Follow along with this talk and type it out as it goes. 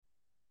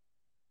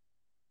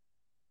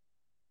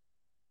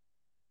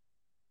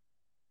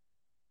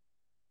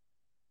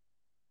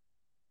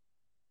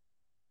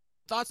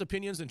Thoughts,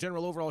 opinions, and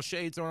general overall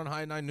shade thrown on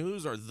High at 9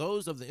 News are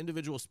those of the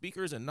individual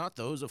speakers and not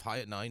those of High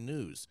at 9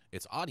 News,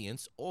 its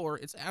audience, or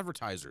its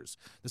advertisers.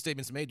 The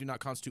statements made do not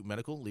constitute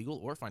medical, legal,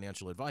 or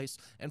financial advice,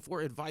 and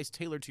for advice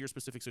tailored to your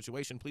specific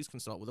situation, please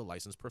consult with a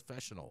licensed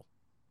professional.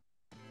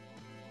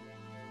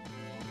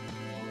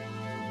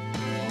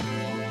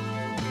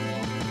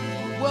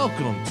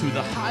 Welcome to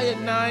the High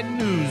at 9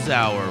 News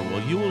Hour,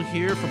 where you will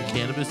hear from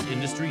cannabis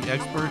industry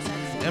experts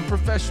and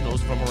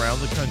professionals from around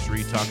the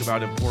country talk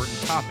about important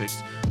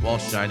topics while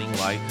shining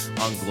light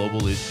on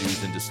global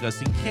issues and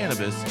discussing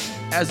cannabis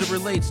as it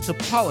relates to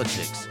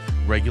politics,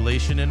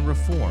 regulation and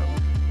reform,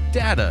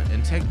 data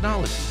and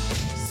technology,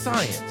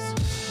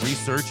 science,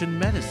 research and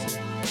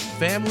medicine,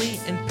 family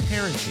and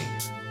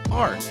parenting,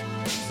 art,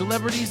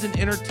 celebrities and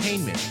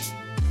entertainment,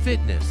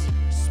 fitness,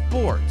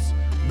 sports,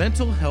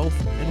 mental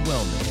health and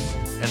wellness,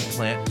 and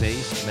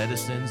plant-based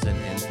medicines and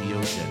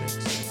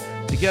entheogenics.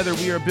 Together,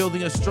 we are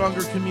building a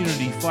stronger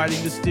community,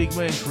 fighting the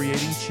stigma and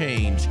creating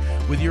change.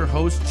 With your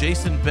hosts,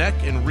 Jason Beck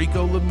and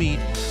Rico Lamitte,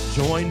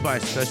 joined by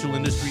special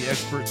industry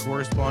expert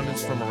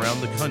correspondents from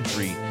around the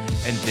country,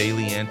 and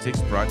daily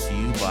antics brought to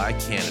you by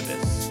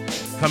Cannabis.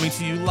 Coming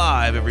to you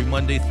live every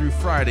Monday through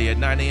Friday at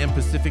 9 a.m.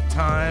 Pacific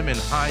Time and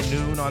high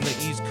noon on the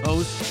East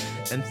Coast.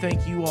 And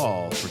thank you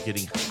all for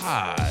getting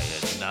high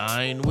at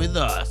 9 with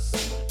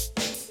us.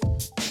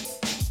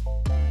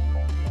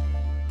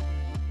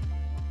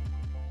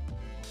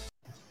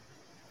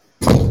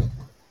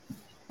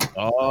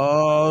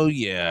 Oh,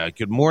 yeah.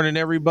 Good morning,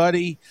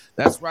 everybody.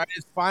 That's right.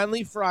 It's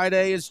finally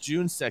Friday. It's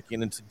June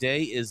 2nd, and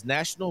today is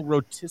National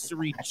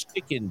Rotisserie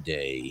Chicken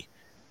Day.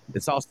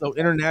 It's also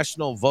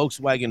International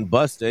Volkswagen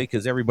Bus Day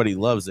because everybody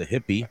loves a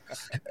hippie.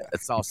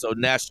 It's also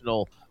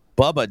National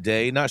Bubba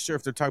Day. Not sure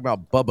if they're talking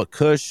about Bubba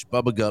Kush,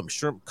 Bubba Gum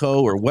Shrimp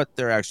Co., or what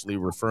they're actually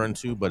referring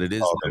to, but it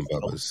is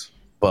National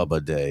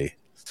Bubba Day.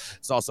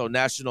 It's also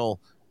National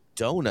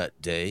Donut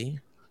Day,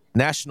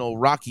 National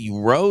Rocky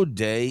Road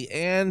Day,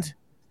 and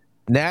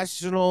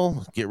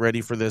National, get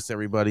ready for this,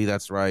 everybody.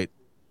 That's right.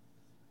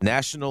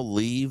 National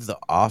Leave the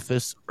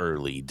Office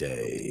Early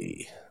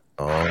Day.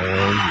 Oh,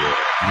 yeah.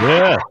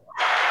 Yeah.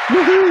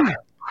 Woo-hoo.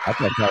 I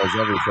thought that was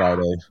every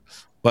Friday.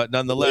 But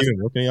nonetheless, you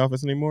even work in the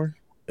office anymore?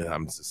 I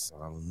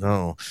don't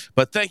know.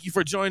 But thank you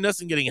for joining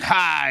us and getting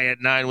high at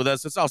 9 with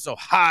us. It's also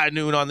high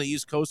noon on the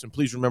East Coast. And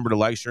please remember to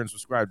like, share, and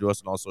subscribe to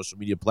us on all social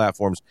media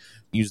platforms.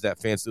 Use that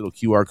fancy little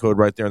QR code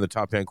right there in the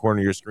top-hand corner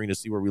of your screen to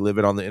see where we live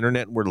it on the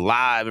internet. And we're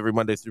live every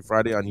Monday through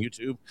Friday on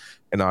YouTube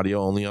and audio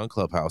only on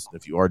Clubhouse. And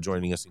if you are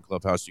joining us in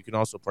Clubhouse, you can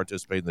also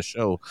participate in the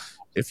show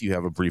if you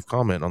have a brief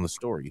comment on the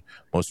story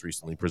most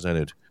recently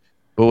presented.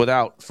 But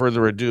without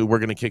further ado, we're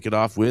going to kick it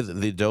off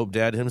with the dope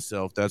dad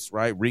himself. That's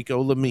right,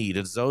 Rico Lamitte.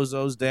 It's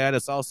Zozo's dad.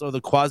 It's also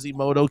the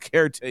Quasimodo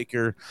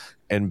caretaker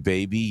and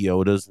Baby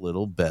Yoda's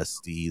little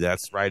bestie.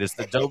 That's right, it's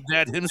the dope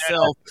dad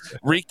himself,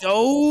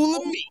 Rico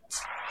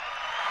Lamitte.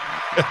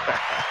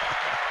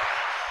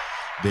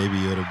 Baby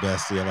Yoda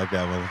bestie. I like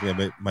that one. I think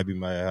that might be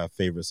my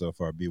favorite so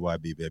far.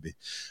 BYB, baby.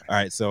 All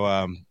right,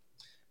 so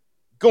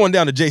going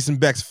down to Jason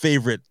Beck's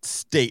favorite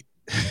state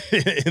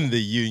in the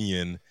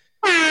union.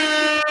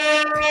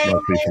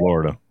 Must be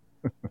Florida.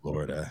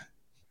 Florida.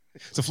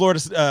 So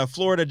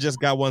Florida just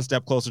got one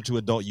step closer to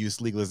adult use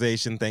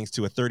legalization thanks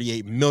to a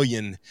 $38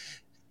 million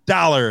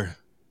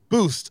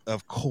boost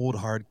of cold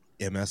hard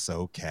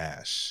MSO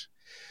cash.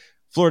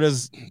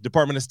 Florida's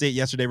Department of State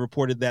yesterday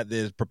reported that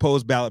the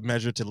proposed ballot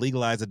measure to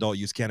legalize adult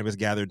use cannabis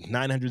gathered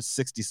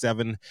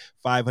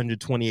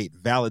 967,528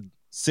 valid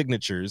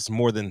signatures,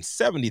 more than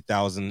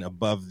 70,000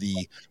 above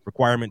the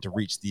requirement to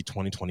reach the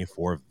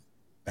 2024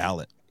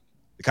 ballot.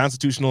 The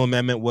constitutional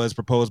amendment was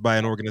proposed by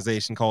an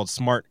organization called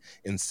Smart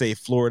and Safe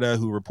Florida,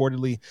 who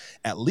reportedly,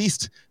 at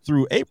least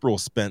through April,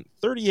 spent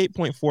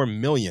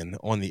 $38.4 million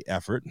on the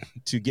effort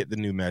to get the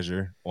new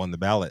measure on the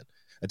ballot.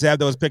 A tab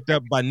that was picked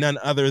up by none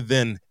other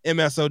than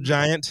MSO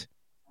giant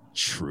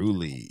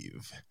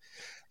Trulieve.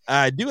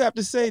 I do have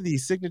to say the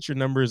signature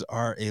numbers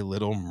are a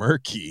little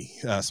murky.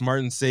 Smart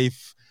and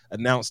Safe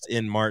announced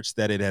in March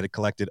that it had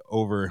collected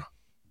over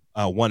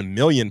 1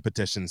 million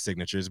petition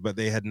signatures, but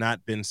they had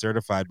not been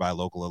certified by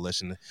local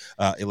election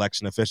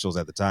officials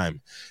at the time.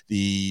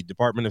 The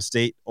Department of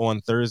State on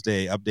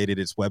Thursday updated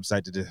its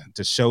website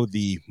to show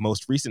the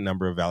most recent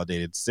number of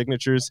validated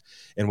signatures,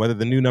 and whether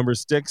the new number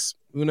sticks,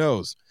 who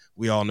knows?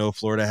 We all know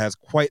Florida has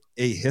quite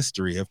a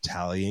history of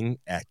tallying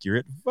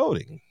accurate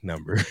voting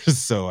numbers,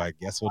 so I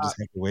guess we'll just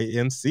have to wait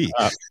and see.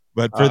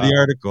 But for the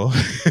article,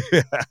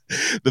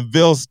 the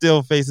bill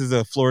still faces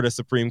a Florida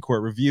Supreme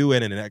Court review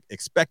and an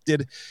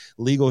expected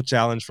legal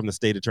challenge from the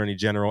state attorney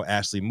general,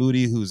 Ashley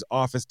Moody, whose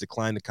office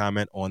declined to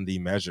comment on the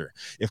measure.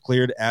 If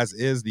cleared as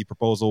is, the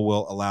proposal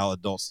will allow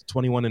adults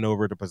 21 and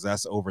over to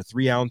possess over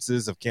 3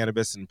 ounces of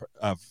cannabis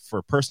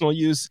for personal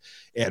use,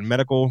 and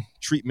medical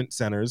treatment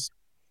centers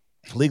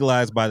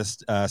legalized by the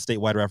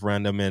statewide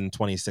referendum in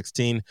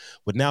 2016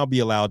 would now be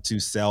allowed to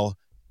sell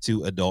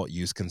to adult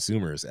use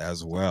consumers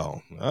as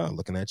well.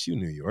 Looking at you,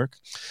 New York.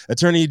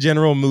 Attorney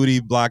General Moody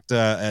blocked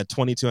a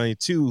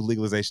 2022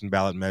 legalization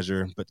ballot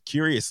measure, but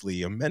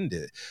curiously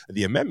amended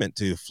the amendment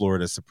to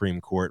Florida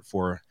Supreme Court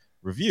for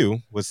review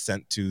was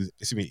sent to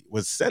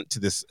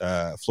this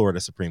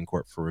Florida Supreme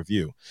Court for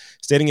review,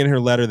 stating in her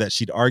letter that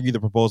she'd argue the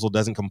proposal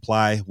doesn't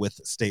comply with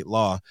state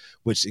law,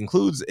 which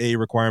includes a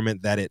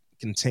requirement that it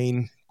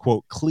contain,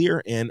 quote,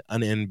 clear and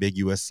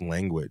unambiguous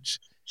language.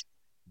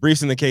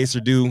 Briefs in the case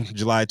are due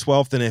July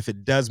 12th, and if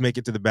it does make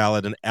it to the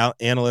ballot,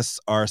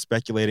 analysts are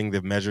speculating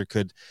the measure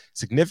could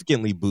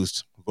significantly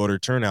boost voter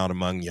turnout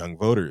among young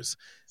voters,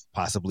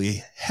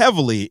 possibly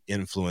heavily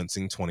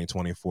influencing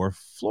 2024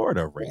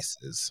 Florida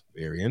races.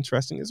 Very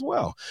interesting as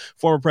well.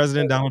 Former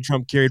President Donald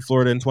Trump carried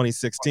Florida in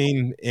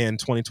 2016 and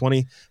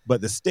 2020, but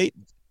the state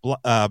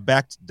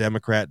backed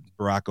Democrat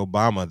Barack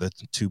Obama the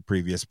two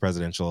previous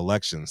presidential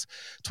elections.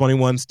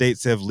 21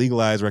 states have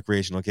legalized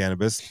recreational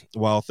cannabis,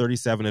 while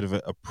 37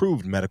 have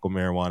approved medical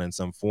marijuana in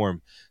some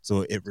form.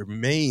 So it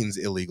remains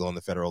illegal on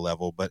the federal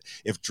level. But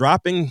if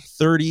dropping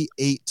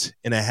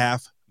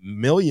 $38.5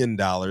 million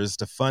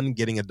to fund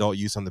getting adult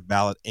use on the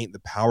ballot ain't the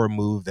power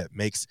move that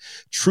makes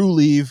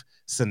Trulieve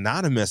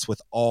synonymous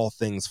with all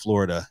things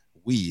Florida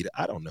weed,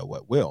 I don't know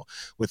what will.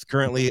 With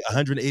currently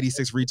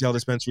 186 retail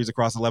dispensaries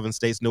across 11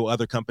 states, no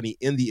other company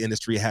in the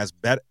industry has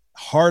bet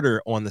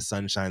harder on the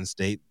Sunshine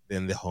State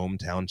than the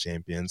hometown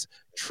champions,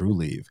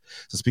 Trulieve.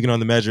 So speaking on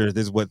the measure,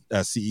 this is what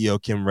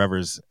CEO Kim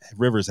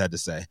Rivers had to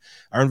say.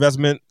 Our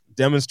investment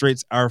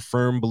demonstrates our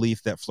firm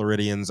belief that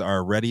Floridians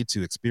are ready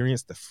to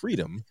experience the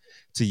freedom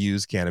to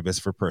use cannabis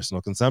for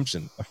personal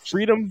consumption, a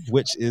freedom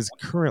which is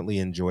currently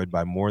enjoyed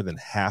by more than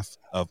half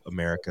of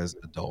America's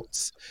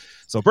adults.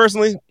 So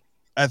personally,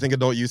 I think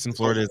adult use in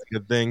Florida is a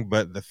good thing,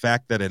 but the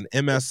fact that an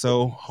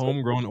MSO,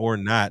 homegrown or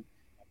not,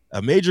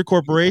 a major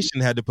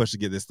corporation had to push to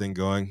get this thing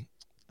going,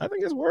 I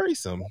think it's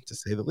worrisome, to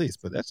say the least.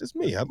 But that's just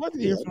me. I'd love to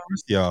hear from the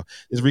rest of y'all.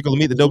 Is Rico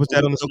Lamitte the dopest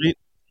dad on the street?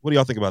 What do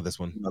y'all think about this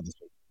one?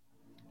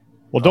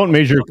 Well, don't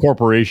major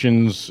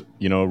corporations,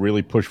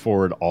 really push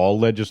forward all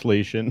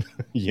legislation,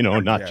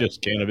 not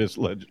just cannabis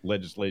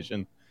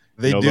legislation.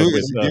 They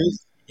do.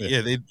 Yeah,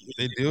 they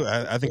do.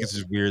 I think it's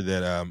just weird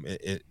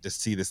that to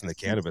see this in the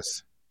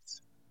cannabis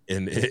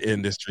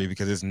industry,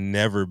 because it's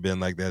never been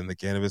like that in the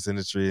cannabis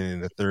industry.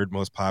 And the third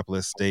most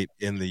populous state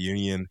in the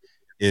union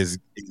is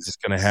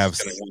just going to have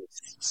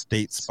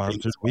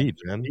state-sponsored weed,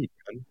 man.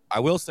 I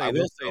will say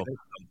this, though.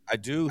 I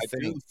do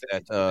think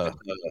that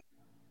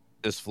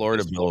this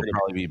Florida bill will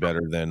probably be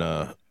better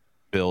than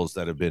bills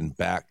that have been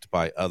backed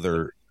by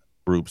other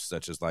groups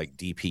such as like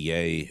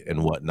DPA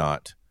and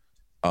whatnot.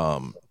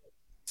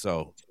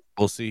 So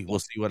we'll see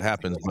what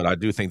happens. But I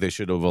do think they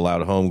should have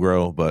allowed home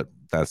grow, but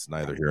that's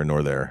neither here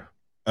nor there.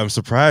 I'm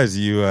surprised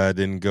you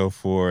didn't go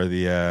for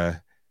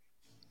the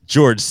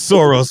George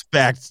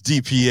Soros-backed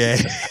DPA.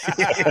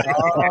 yeah,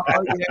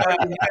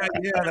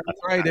 that's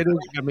right. It is.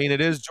 I mean, it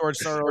is George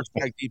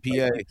Soros-backed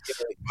DPA,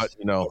 but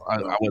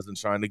I wasn't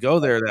trying to go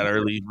there that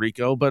early,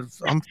 Rico. But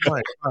I'm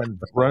fine.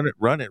 Run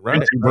it.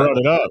 You brought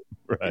it up,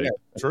 right? Yeah,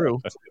 true.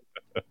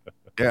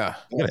 Yeah,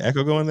 You got an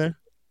echo going there?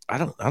 I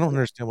don't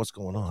understand what's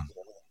going on.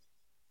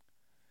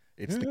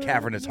 It's the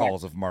cavernous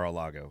halls of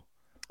Mar-a-Lago.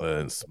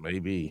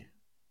 Maybe.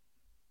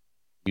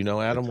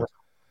 Adam.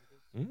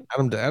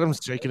 Adam's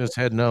shaking his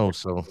head no,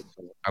 so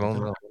I don't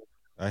know.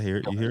 I hear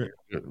it. You hear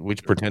it? We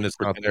pretend it's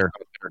not there.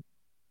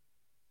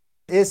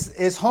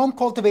 Is home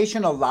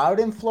cultivation allowed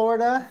in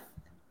Florida?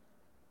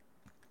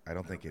 I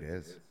don't think it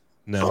is.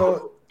 No.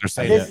 So They're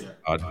saying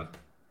that.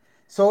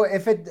 So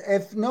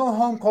if no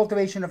home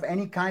cultivation of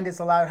any kind is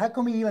allowed, how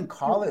can we even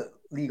call it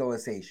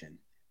legalization?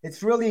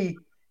 It's really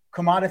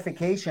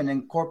commodification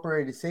and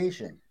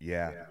corporatization.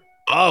 Yeah.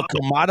 Oh,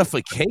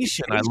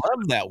 commodification. I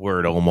love that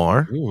word,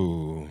 Omar.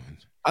 Ooh.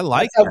 I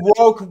like That's a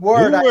woke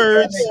word. New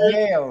words.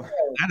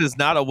 That is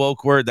not a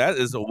woke word. That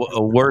is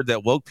a word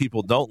that woke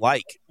people don't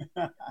like.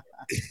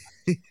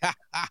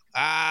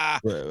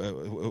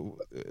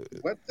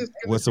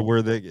 What's a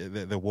word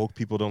that woke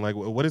people don't like?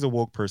 What is a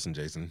woke person,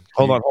 Jason?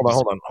 Hold on.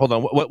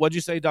 What'd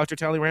you say, Dr.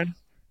 Talleyrand?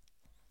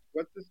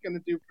 What's this going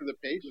to do for the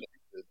patient?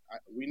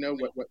 We know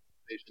what the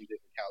patient did in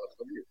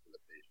California for the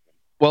patient.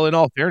 Well, in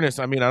all fairness,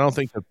 I mean, I don't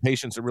think the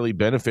patients are really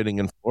benefiting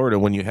in Florida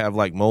when you have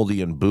like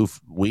moldy and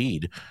boof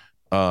weed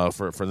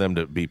for them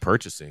to be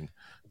purchasing.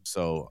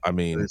 So, I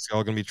mean, it's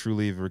all going to be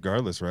Trulieve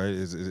regardless, right?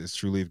 Is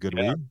Trulieve good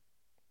weed?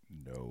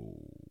 No.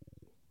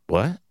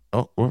 What?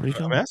 Oh, what were you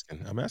I'm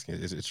asking.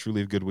 Is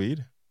Trulieve good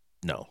weed?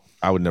 No,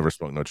 I would never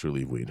smoke no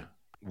Trulieve weed.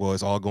 Well,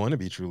 it's all going to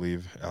be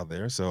Trulieve out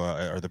there. So,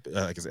 are the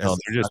as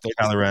just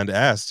Talleyrand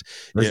asked,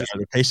 are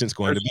the patients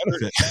going to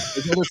benefit?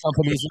 There's other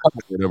companies in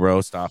Florida,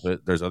 bro. Stop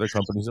it. There's other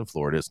companies in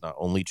Florida. It's not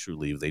only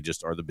Trulieve. They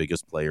just are the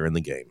biggest player in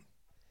the game.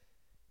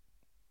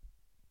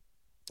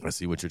 I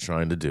see what you're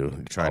trying to do.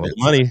 You're trying to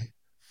money.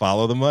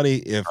 Follow the money.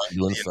 If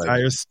the inside.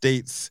 entire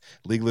state's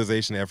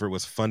legalization effort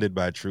was funded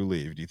by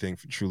Trulieve, do you think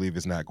Trulieve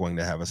is not going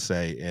to have a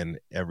say in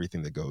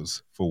everything that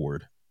goes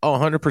forward? Oh,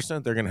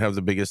 100%. They're going to have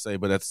the biggest say,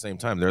 but at the same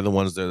time, they're the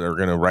ones that are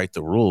going to write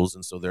the rules.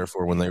 And so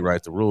therefore, when they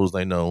write the rules,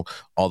 they know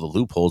all the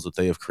loopholes that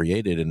they have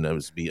created, and it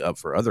would be up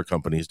for other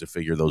companies to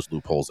figure those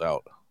loopholes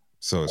out.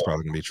 So it's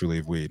probably going to be True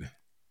Leaf weed.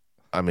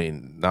 I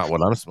mean, not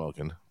what I'm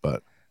smoking,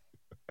 but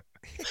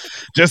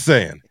just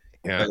saying.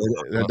 Yeah,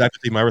 Dr.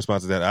 T, my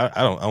response to that,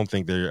 I don't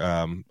think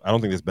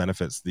this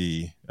benefits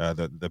the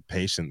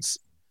patients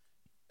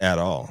at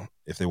all.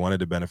 If they wanted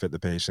to benefit the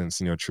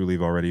patients, True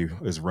Leaf already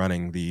is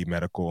running the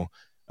medical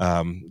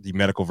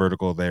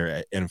vertical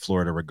there in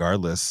Florida.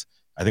 Regardless,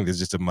 I think there's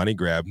just a money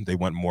grab. They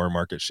want more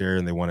market share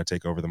and they want to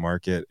take over the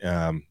market.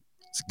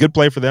 It's a good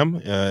play for them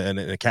and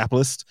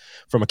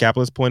from a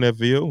capitalist point of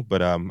view.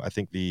 But I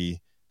think the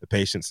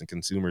patients and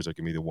consumers are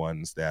going to be the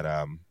ones that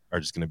are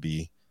just going to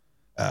be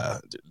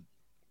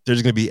they're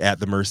just going to be at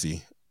the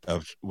mercy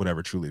of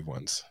whatever True Leaf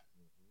wants.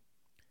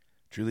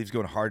 True Leaf's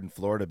going hard in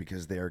Florida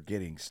because they are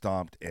getting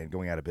stomped and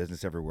going out of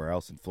business everywhere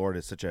else. And Florida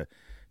is such a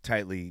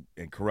tightly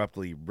and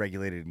corruptly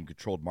regulated and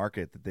controlled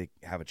market that they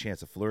have a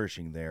chance of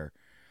flourishing there,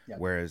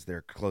 whereas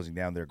they're closing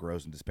down their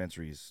grows and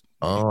dispensaries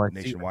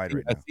nationwide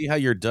right now. I see how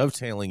you're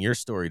dovetailing your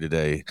story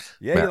today.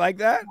 Yeah, you like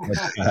that?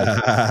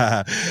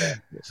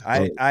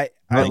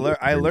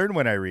 I learn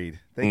when I read.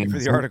 Thank you for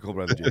the article,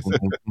 Brother Jason.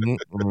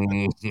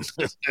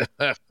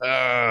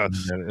 I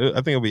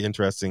think it'll be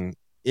interesting.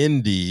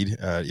 Indeed,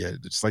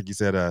 just like you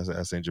said,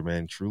 Saint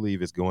Germain, True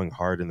Leaf is going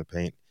hard in the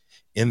paint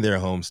in their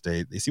home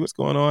state. They see what's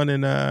going on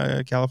in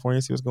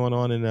California, see what's going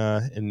on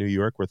in New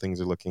York, where things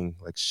are looking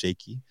like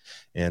shaky,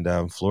 and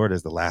Florida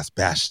is the last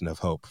bastion of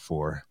hope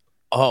for.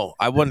 Oh,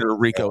 I wonder,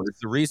 Rico, is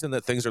the reason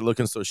that things are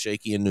looking so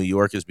shaky in New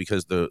York is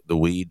because the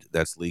weed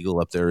that's legal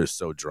up there is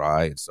so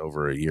dry. It's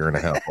over a year and a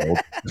half old.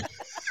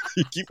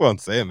 You keep on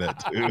saying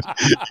that, dude.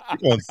 You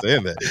keep on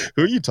saying that.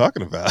 Who are you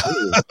talking about?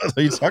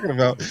 Are you talking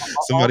about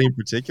somebody in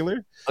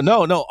particular?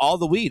 No. All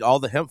the weed, all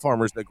the hemp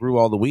farmers that grew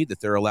all the weed that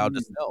they're allowed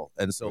to sell.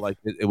 And so, like,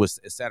 it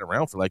sat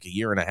around for like a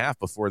year and a half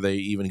before they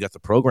even got the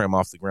program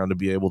off the ground to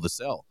be able to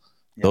sell.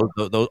 Yeah.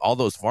 All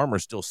those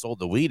farmers still sold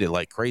the weed at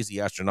like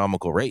crazy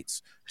astronomical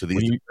rates to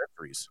these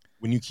dispensaries.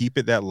 When you keep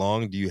it that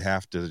long, do you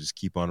have to just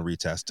keep on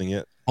retesting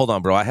it? Hold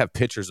on, bro. I have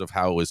pictures of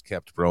how it was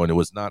kept, bro, and it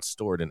was not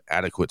stored in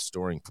adequate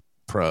storing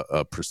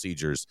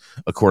procedures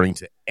according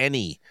to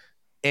any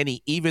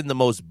even the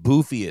most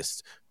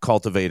boofiest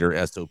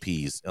cultivator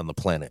SOPs on the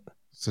planet.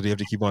 So do you have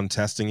to keep on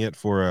testing it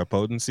for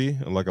potency,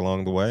 like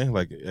along the way?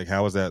 Like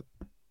how is that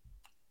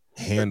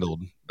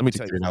handled? Let me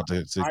tell you, out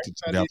to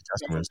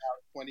customers.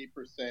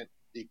 20%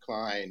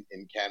 decline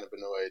in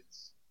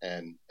cannabinoids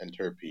and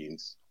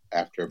terpenes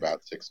after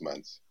about 6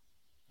 months,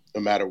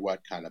 no matter what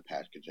kind of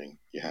packaging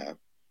you have.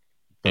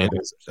 I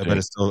bet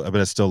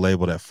it's still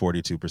labeled at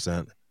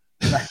 42%.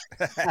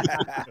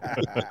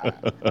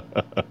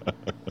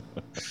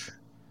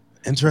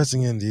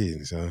 Interesting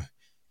indeed. So,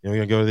 we're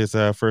gonna go to this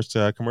first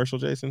commercial,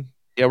 Jason.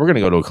 Yeah, we're gonna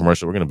go to a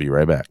commercial. We're gonna be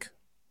right back.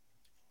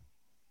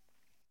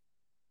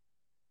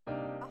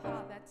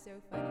 That's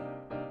so funny.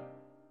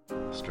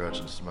 Stretch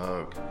and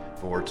Smoke,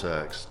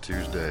 Vortex,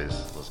 Tuesdays.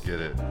 Let's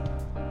get it.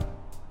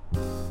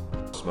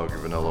 Smoky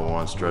Vanilla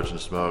 1, Stretch and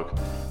Smoke.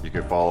 You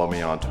can follow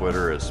me on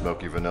Twitter at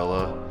Smoky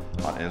Vanilla,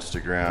 on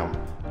Instagram,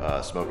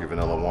 Smoky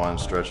Vanilla 1,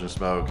 Stretch and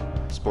Smoke,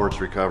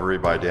 Sports Recovery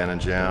by Dan and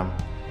Jam,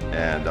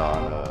 and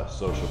on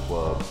Social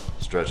Club,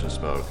 Stretch and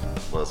Smoke.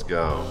 Let's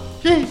go.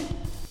 Yay!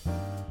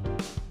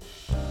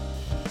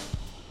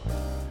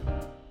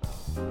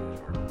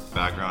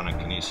 Background in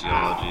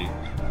kinesiology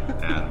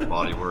and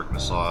bodywork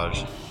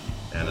massage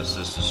and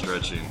assisted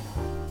stretching.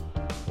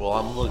 Well,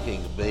 I'm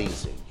looking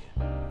amazing.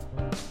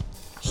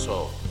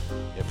 So,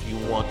 if you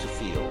want to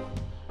feel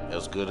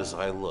as good as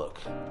I look,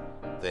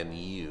 then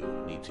you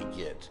need to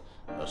get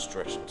a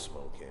Stretch and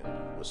Smoke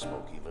in with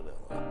Smoky Vanilla.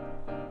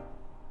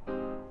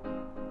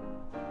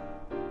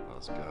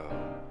 Let's go.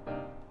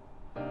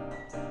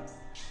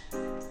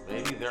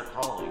 Maybe they're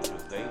calling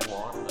because they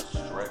want a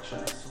Stretch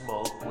and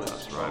Smoke with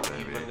That's Smoky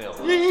right, baby. Vanilla.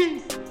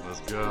 Let's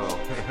go.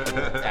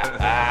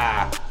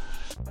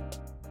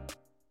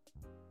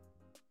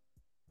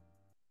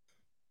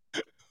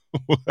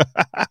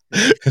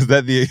 Was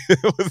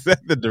that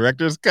the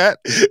director's cut?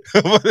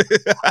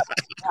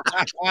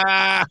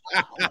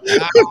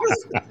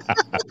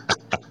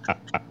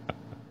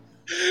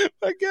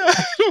 My God,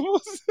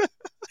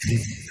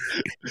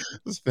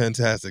 it's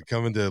fantastic.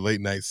 Coming to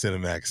late night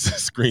Cinemax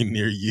screen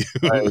near you.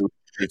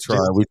 We try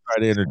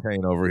to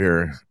entertain over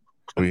here.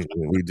 We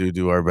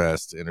do our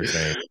best to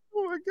entertain.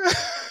 Oh my God.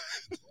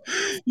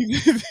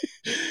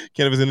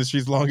 Cannabis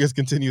industry's longest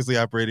continuously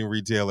operating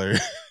retailer,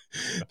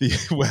 the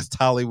West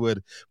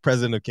Hollywood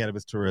president of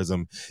cannabis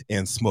tourism,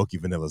 and Smoky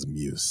Vanilla's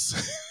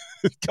muse.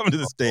 Coming to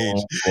the stage,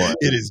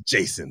 it is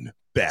Jason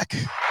Beck.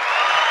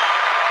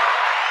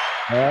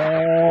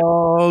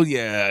 Oh,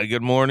 yeah.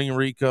 Good morning,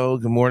 Rico.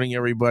 Good morning,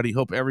 everybody.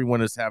 Hope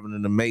everyone is having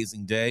an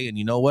amazing day. And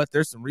you know what?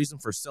 There's some reason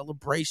for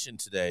celebration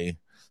today.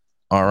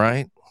 All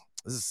right.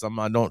 This is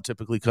something I don't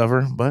typically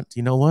cover, but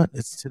you know what?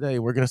 It's today.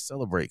 We're going to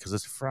celebrate because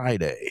it's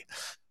Friday.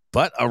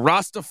 But a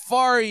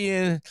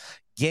Rastafarian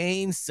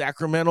gained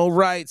sacramental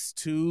rights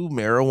to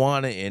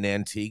marijuana in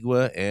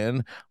Antigua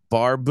and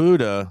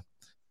Barbuda,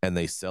 and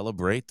they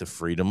celebrate the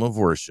freedom of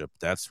worship.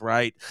 That's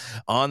right.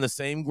 On the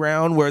same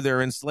ground where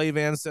their enslaved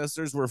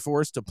ancestors were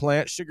forced to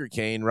plant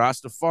sugarcane,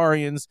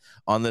 Rastafarians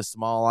on this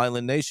small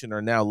island nation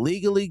are now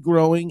legally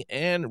growing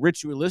and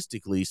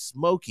ritualistically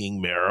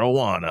smoking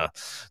marijuana.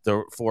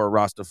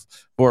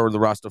 For the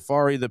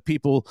Rastafari, the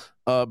people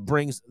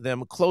brings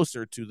them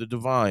closer to the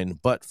divine.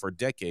 But for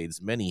decades,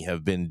 many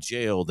have been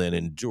jailed and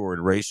endured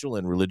racial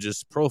and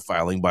religious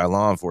profiling by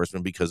law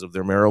enforcement because of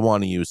their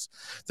marijuana use.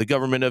 The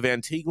government of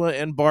Antigua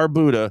and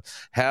Barbuda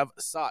have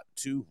sought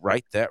to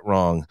right that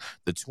wrong.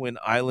 The Twin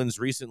Islands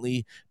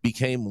recently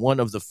became one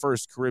of the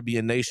first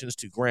Caribbean nations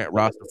to grant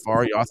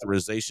Rastafari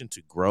authorization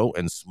to grow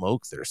and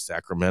smoke their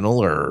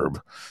sacramental herb.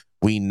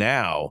 We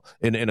now,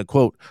 in a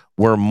quote,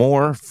 we're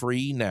more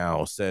free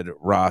now, said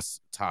Ross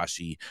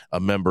Tashi,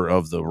 a member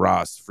of the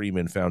Ross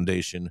Freeman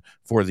Foundation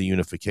for the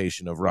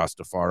Unification of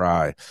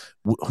Rastafari,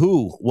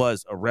 who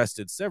was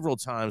arrested several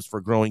times for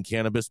growing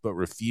cannabis but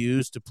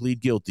refused to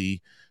plead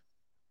guilty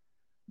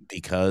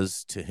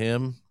because to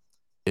him,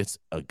 it's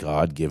a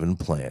God-given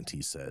plant,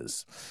 he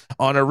says.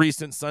 On a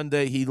recent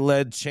Sunday, he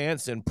led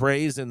chants and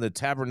praise in the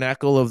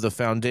tabernacle of the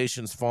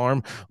Foundation's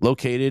farm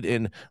located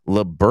in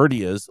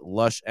Libertia's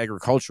lush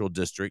agricultural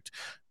district.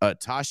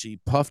 Tashi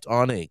puffed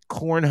on a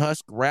corn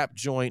husk wrap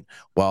joint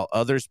while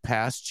others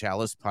passed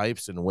chalice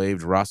pipes and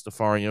waved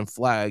Rastafarian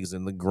flags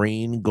in the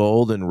green,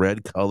 gold, and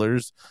red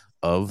colors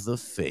of the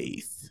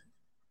faith.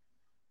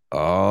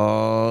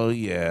 Oh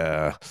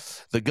yeah,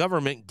 the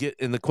government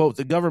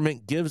the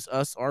government gives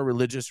us our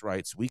religious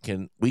rights. We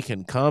can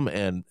come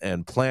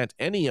and plant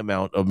any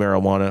amount of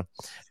marijuana,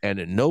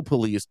 and no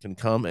police can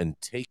come and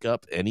take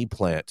up any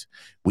plant.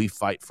 We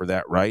fight for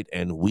that right,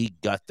 and we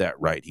got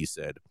that right, he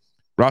said.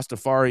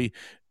 Rastafari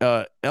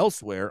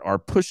elsewhere are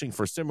pushing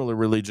for similar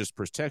religious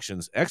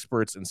protections.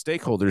 Experts and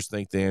stakeholders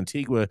think the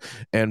Antigua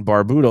and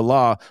Barbuda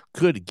law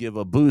could give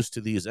a boost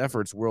to these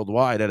efforts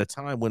worldwide at a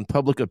time when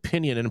public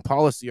opinion and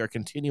policy are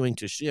continuing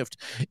to shift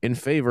in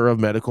favor of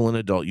medical and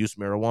adult use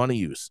marijuana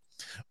use.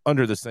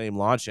 Under the same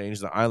law change,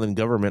 the island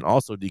government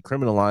also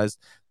decriminalized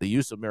the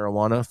use of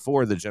marijuana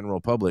for the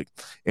general public.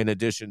 In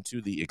addition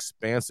to the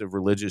expansive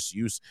religious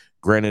use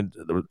granted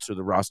to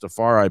the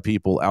Rastafari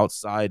people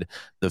outside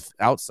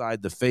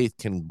the faith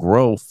can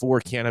grow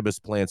 4 cannabis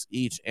plants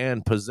each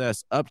and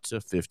possess up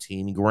to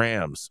 15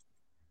 grams.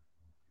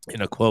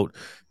 In a quote,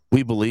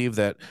 we believe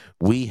that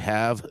we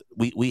have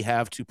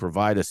to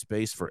provide a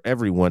space for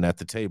everyone at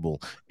the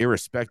table,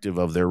 irrespective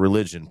of their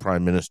religion,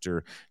 Prime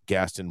Minister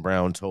Gaston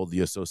Brown told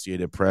the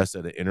Associated Press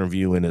at an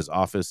interview in his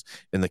office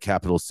in the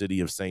capital city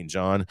of St.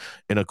 John.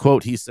 In a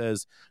quote, he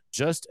says,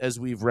 just as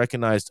we've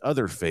recognized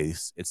other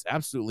faiths, it's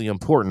absolutely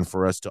important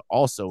for us to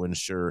also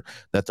ensure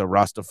that the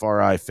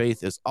Rastafari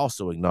faith is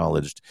also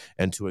acknowledged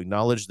and to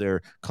acknowledge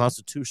their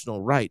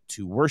constitutional right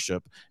to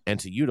worship and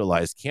to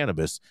utilize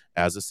cannabis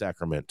as a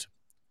sacrament.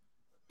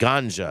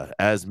 Ganja,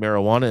 as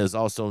marijuana is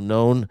also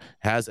known,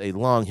 has a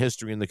long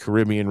history in the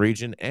Caribbean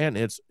region, and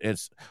its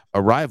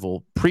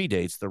arrival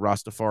predates the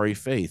Rastafari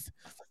faith.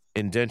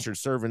 Indentured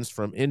servants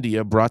from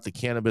India brought the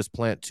cannabis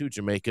plant to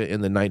Jamaica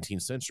in the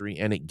 19th century,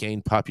 and it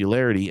gained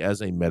popularity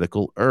as a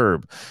medical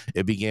herb.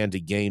 It began to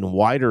gain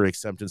wider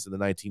acceptance in the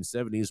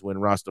 1970s when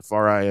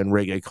Rastafari and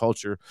reggae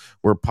culture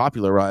were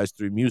popularized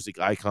through music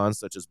icons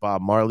such as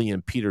Bob Marley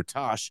and Peter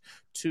Tosh,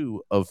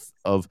 two of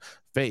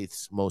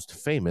faith's most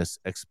famous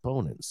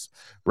exponents.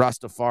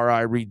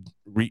 Rastafari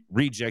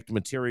reject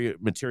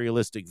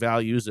materialistic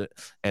values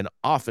and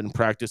often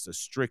practice a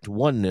strict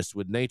oneness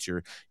with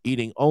nature,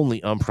 eating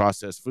only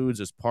unprocessed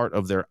foods as part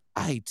of their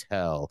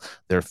ITEL,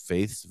 their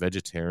faith's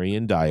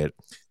vegetarian diet.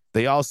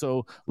 They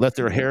also let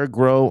their hair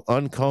grow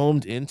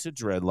uncombed into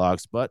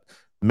dreadlocks, but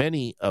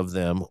many of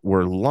them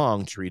were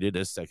long treated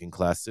as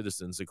second-class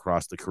citizens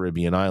across the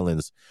Caribbean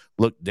islands,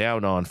 looked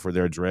down on for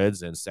their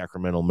dreads and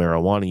sacramental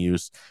marijuana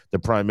use. The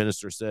Prime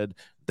Minister said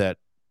that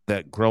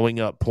growing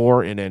up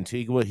poor in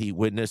Antigua, he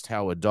witnessed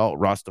how adult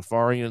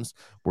Rastafarians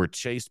were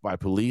chased by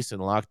police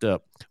and locked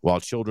up, while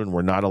children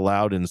were not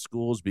allowed in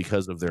schools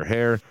because of their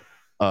hair.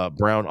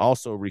 Brown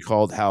also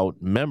recalled how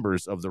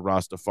members of the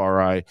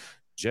Rastafari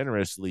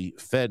generously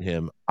fed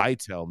him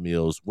ITEL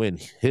meals when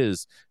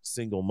his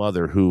single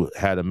mother, who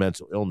had a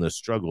mental illness,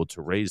 struggled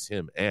to raise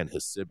him and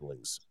his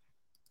siblings.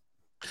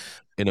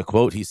 In a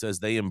quote, he says,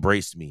 they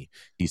embraced me,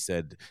 he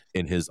said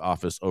in his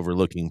office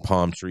overlooking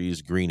palm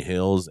trees, green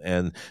hills,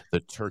 and the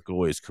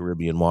turquoise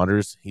Caribbean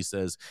waters. He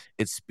says,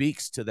 it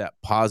speaks to that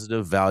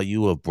positive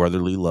value of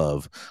brotherly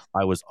love.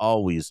 I was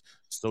always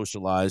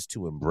socialized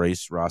to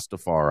embrace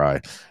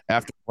Rastafari.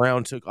 After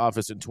Brown took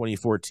office in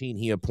 2014,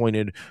 he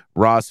appointed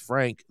Ross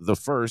Frank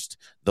I,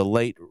 the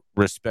late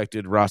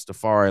respected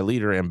Rastafari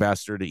leader,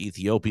 ambassador to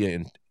Ethiopia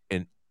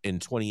in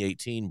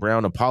 2018.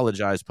 Brown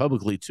apologized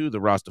publicly to the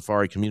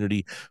Rastafari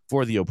community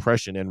for the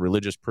oppression and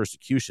religious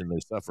persecution they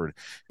suffered.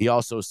 He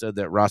also said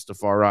that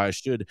Rastafari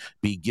should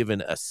be given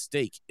a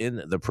stake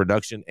in the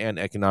production and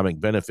economic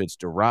benefits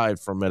derived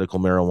from medical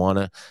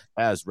marijuana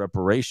as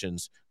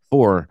reparations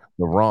for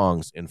the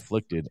wrongs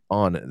inflicted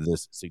on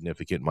this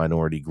significant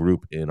minority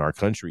group in our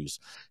countries.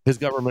 His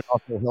government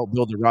also helped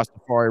build the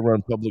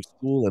Rastafari-run public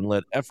school and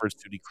led efforts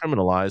to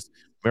decriminalize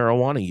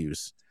marijuana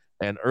use.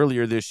 And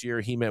earlier this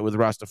year, he met with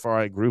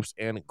Rastafari groups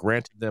and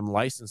granted them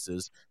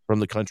licenses from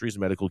the country's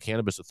medical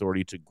cannabis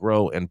authority to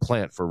grow and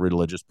plant for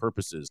religious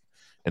purposes.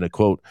 In a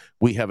quote,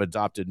 "We have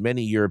adopted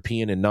many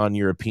European and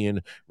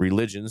non-European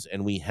religions,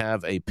 and we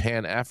have a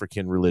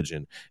Pan-African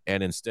religion.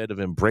 And instead of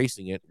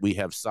embracing it, we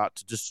have sought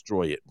to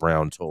destroy it,"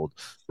 Brown told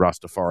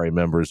Rastafari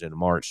members in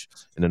March.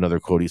 In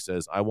another quote, he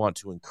says, "I want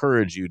to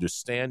encourage you to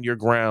stand your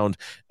ground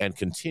and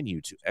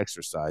continue to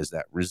exercise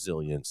that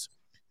resilience."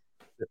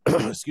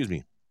 Excuse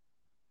me.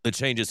 The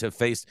changes have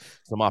faced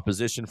some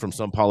opposition from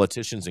some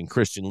politicians and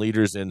Christian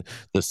leaders in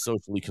the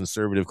socially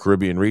conservative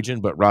Caribbean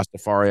region, but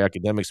Rastafari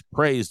academics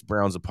praised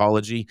Brown's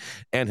apology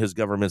and his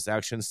government's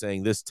action,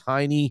 saying this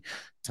tiny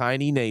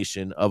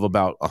nation of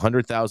about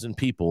 100,000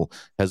 people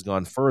has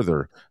gone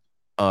further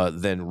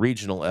than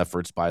regional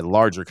efforts by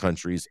larger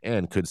countries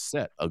and could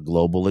set a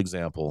global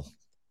example.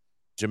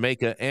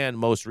 Jamaica and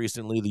most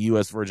recently the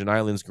U.S. Virgin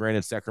Islands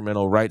granted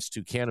Sacramento rights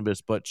to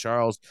cannabis, but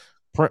Charles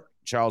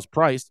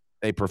Price,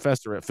 a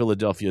professor at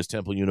Philadelphia's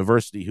Temple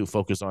University who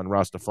focused on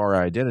Rastafari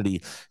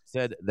identity,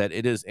 said that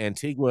it is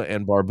Antigua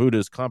and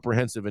Barbuda's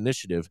comprehensive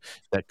initiative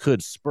that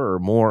could spur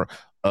more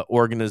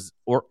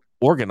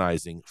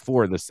organizing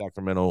for the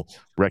Sacramento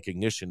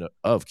recognition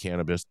of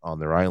cannabis on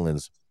their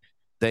islands.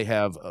 They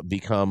have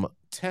become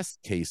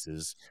test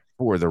cases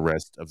for the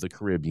rest of the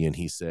Caribbean,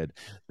 he said.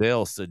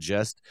 They'll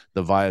suggest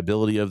the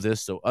viability of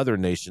this so other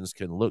nations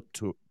can look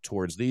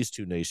towards these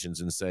two nations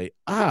and say,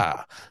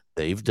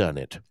 they've done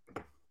it.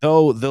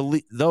 Though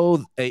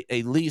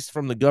a lease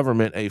from the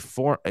government, a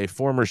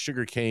former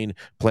sugarcane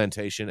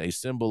plantation, a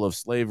symbol of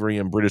slavery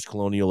and British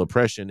colonial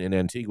oppression in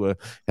Antigua,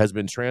 has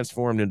been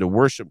transformed into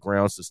worship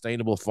grounds,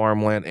 sustainable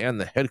farmland, and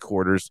the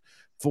headquarters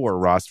for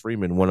Ross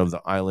Freeman, one of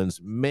the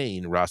island's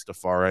main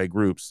Rastafari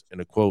groups. In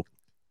a quote,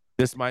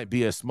 "This might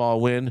be a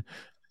small win,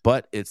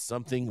 but it's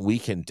something we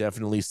can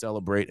definitely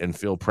celebrate and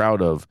feel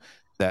proud of,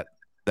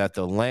 that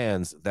the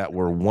lands that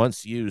were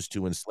once used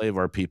to enslave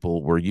our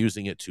people, we're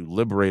using it to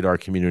liberate our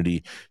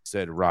community,"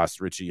 said Ross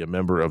Ritchie, a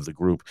member of the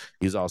group.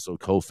 He's also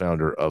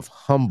co-founder of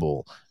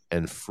Humble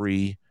and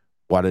Free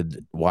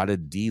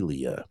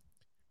Wadadelia.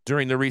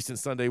 During the recent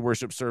Sunday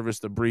worship service,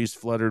 the breeze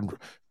fluttered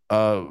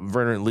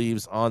verdant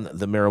leaves on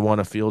the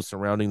marijuana fields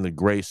surrounding the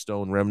gray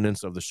stone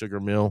remnants of the sugar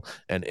mill,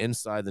 and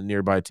inside the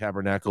nearby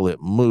tabernacle,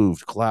 it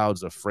moved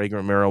clouds of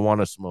fragrant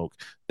marijuana smoke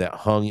that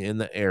hung in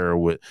the air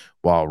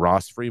while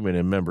Ross Freeman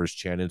and members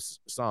chanted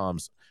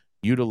psalms,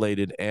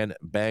 mutilated, and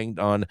banged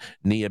on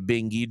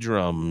Nyabingi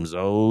drums.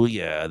 Oh,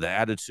 yeah. The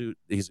attitude,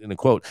 he's in a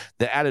quote,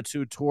 "The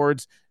attitude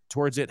towards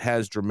it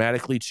has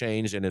dramatically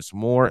changed, and it's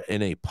more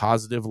in a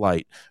positive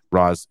light,"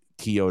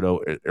 Kyoto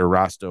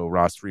Erasto,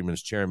 Ross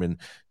Freeman's chairman,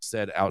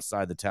 said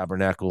outside the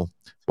tabernacle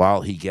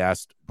while he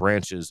gasped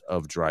branches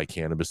of dry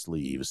cannabis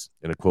leaves.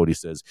 In a quote, he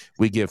says,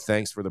 "We give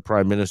thanks for the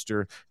Prime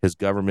Minister. His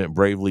government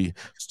bravely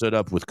stood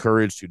up with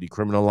courage to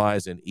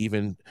decriminalize and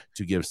even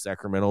to give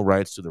Sacramento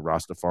rights to the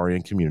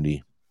Rastafarian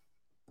community."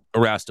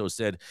 Erasto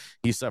said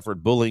he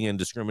suffered bullying and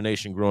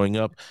discrimination growing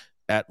up.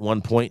 At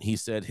one point, he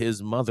said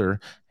his mother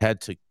had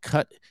to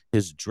cut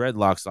his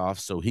dreadlocks off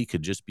so he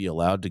could just be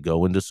allowed to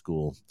go into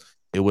school.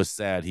 "It was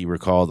sad," he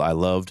recalled. "I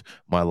loved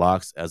my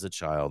locks as a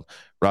child."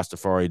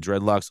 Rastafari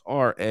dreadlocks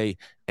are an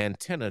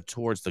antenna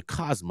towards the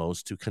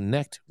cosmos to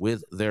connect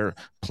with their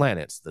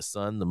planets, the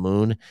sun, the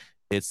moon.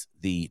 It's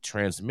the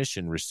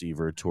transmission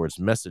receiver towards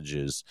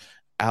messages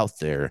out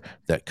there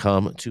that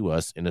come to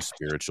us in a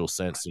spiritual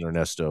sense. And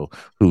Ernesto,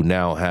 who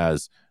now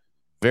has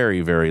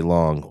very, very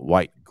long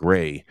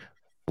white-gray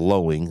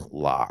flowing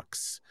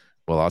locks.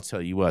 Well, I'll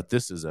tell you what,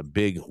 this is a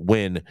big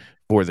win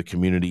for the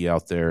community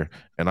out there,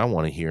 and I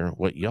want to hear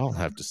what y'all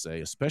have to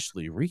say,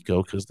 especially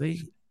Rico, because they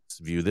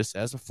view this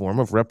as a form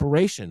of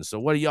reparation. So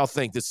what do y'all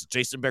think? This is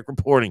Jason Beck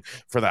reporting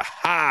for the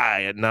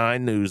High at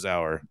 9 News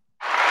Hour.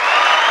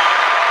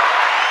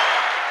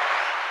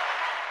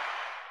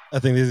 I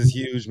think this is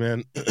huge,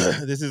 man.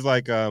 This is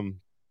like,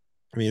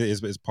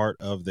 it's part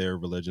of their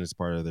religion. It's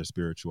part of their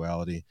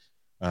spirituality.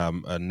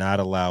 Not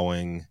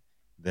allowing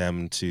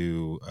them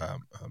to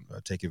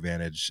take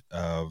advantage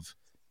of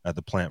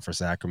the plant for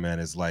sacrament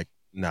is like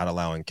not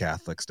allowing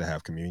Catholics to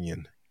have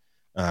communion.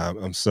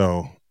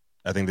 So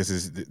I think this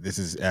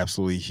is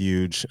absolutely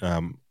huge.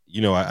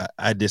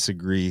 I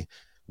disagree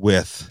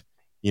with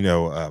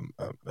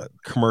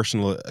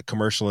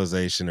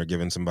commercialization or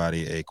giving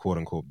somebody a quote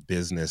unquote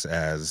business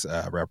as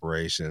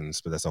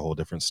reparations, but that's a whole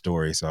different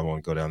story. So I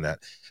won't go down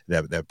that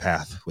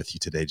path with you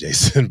today,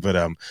 Jason. But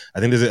I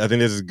think this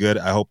is good.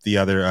 I hope the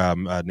other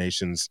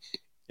nations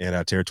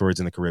and territories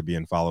in the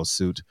Caribbean follow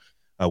suit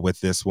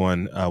with this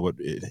one.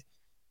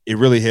 It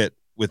really hit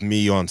with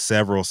me on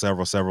several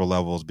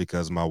levels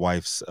because my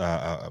wife's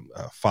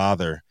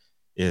father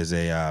is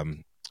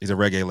he's a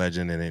reggae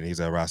legend and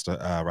he's a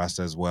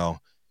Rasta as well.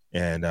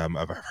 And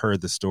I've heard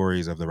the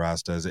stories of the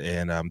Rastas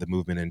and the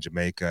movement in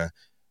Jamaica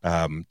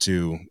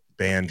to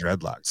ban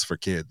dreadlocks for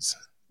kids.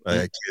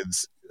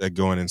 Kids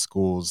going in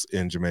schools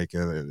in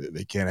Jamaica,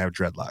 they can't have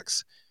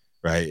dreadlocks,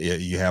 right?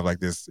 You have like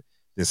this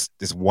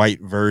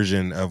white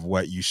version of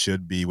what you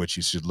should be, what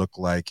you should look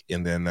like,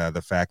 and then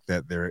the fact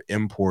that they're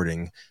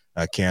importing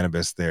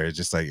cannabis there, it's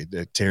just like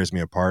it tears me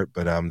apart.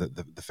 But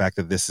the fact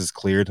that this is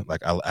cleared,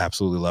 like I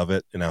absolutely love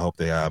it, and I hope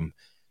they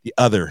the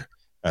other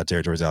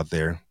territories out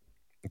there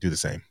do the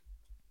same.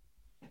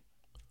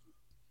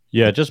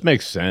 Yeah, it just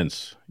makes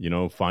sense.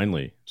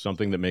 Finally,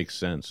 something that makes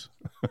sense.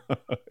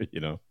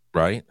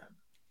 Right?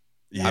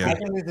 Yeah. I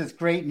think this is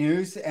great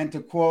news. And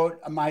to quote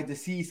my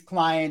deceased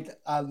client,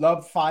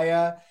 Love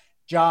Fire,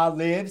 Jah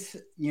lives.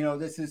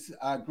 This is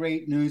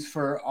great news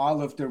for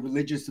all of the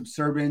religious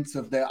observants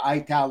of the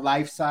ITAL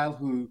lifestyle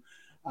who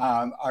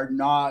are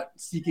not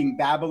seeking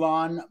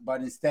Babylon,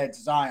 but instead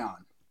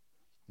Zion.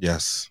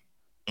 Yes.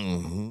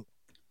 Mm-hmm.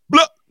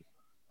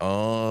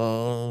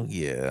 Oh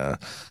yeah.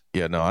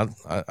 No,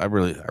 I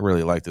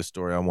really like this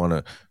story. I want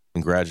to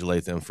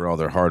congratulate them for all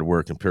their hard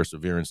work and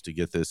perseverance to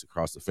get this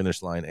across the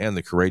finish line, and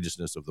the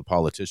courageousness of the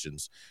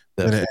politicians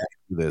that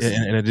do this.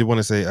 And I did want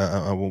to say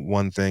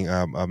one thing.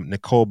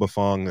 Nicole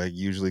Buffong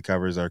usually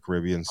covers our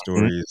Caribbean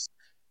stories,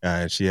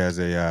 and she has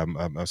a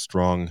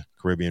strong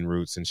Caribbean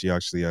roots, and she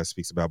actually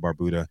speaks about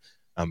Barbuda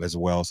as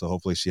well. So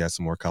hopefully she has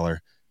some more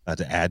color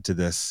to add to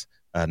this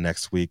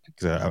next week,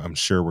 because I'm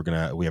sure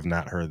we have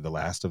not heard the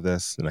last of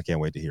this, and I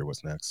can't wait to hear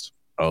what's next.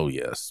 Oh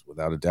yes,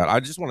 without a doubt. I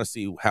just want to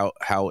see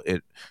how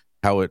it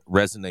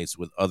resonates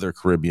with other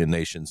Caribbean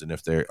nations, and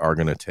if they are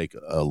going to take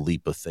a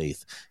leap of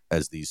faith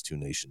as these two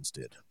nations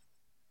did.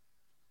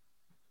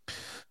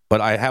 But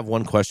I have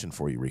one question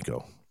for you,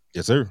 Rico.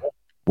 Yes, sir.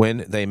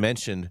 When they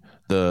mentioned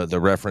the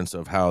reference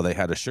of how they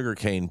had a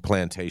sugarcane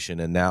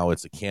plantation and now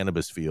it's a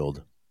cannabis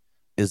field,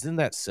 isn't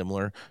that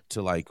similar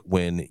to like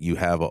when you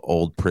have an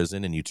old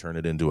prison and you turn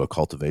it into a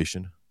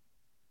cultivation?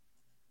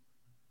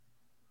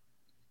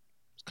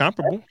 It's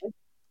comparable.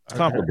 It's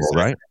comparable,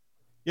 right?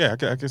 Yeah, I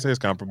can say it's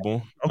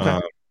comparable. Okay.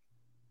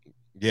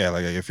 Yeah,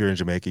 like if you're in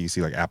Jamaica, you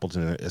see like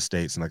Appleton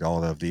Estates and like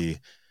all of the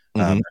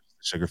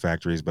sugar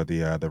factories, but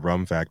the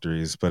rum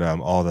factories. But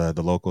all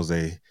the locals,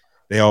 they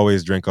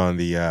always drink on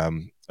the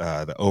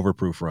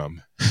overproof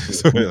rum.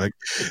 So like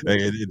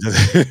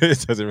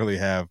it doesn't really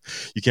have,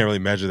 you can't really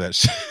measure that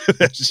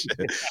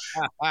shit.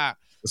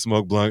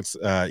 Smoke blunts,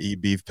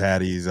 eat beef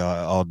patties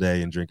all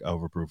day, and drink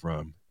overproof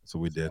rum. That's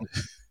what we did.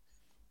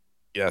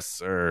 Yes,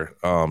 sir.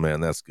 Oh,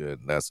 man, that's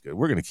good. That's good.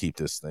 We're going to keep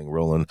this thing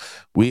rolling.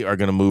 We are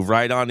going to move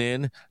right on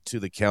in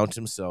to the Count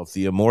himself,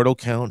 the immortal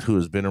Count, who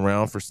has been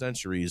around for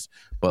centuries,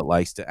 but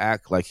likes to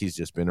act like he's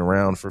just been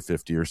around for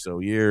 50 or so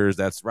years.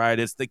 That's right.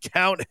 It's the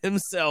Count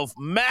himself,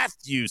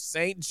 Matthew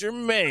St.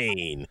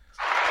 Germain.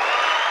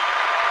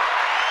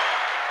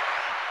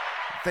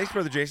 Thanks,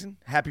 Brother Jason.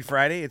 Happy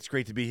Friday. It's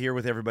great to be here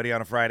with everybody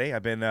on a Friday.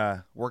 I've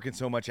been working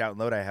so much out in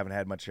Lodi, I haven't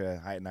had much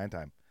high at 9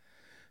 time.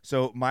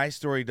 So my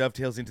story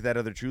dovetails into that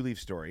other True Leaf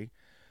story,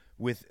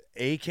 with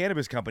a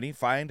cannabis company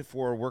fined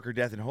for worker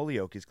death in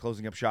Holyoke is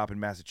closing up shop in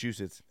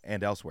Massachusetts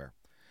and elsewhere.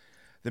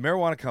 The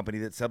marijuana company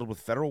that settled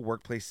with federal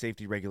workplace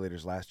safety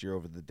regulators last year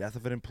over the death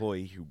of an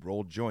employee who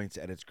rolled joints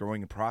at its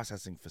growing and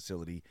processing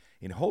facility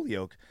in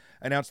Holyoke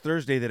announced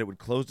Thursday that it would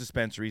close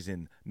dispensaries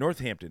in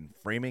Northampton,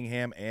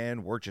 Framingham,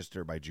 and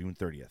Worcester by June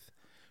 30th.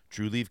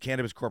 True Leaf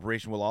Cannabis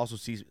Corporation will also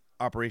cease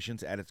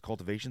operations at its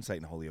cultivation site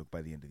in Holyoke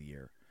by the end of the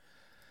year.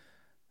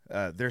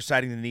 They're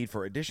citing the need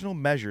for additional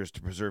measures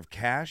to preserve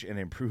cash and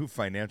improve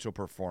financial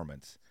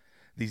performance.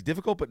 These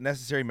difficult but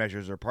necessary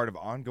measures are part of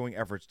ongoing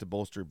efforts to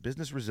bolster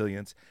business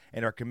resilience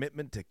and our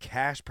commitment to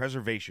cash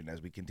preservation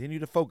as we continue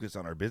to focus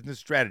on our business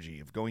strategy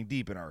of going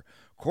deep in our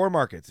core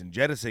markets and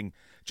jettisoning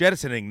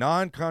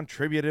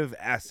non-contributive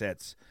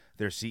assets,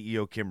 their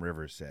CEO Kim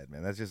Rivers said.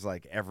 Man, that's just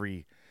like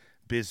every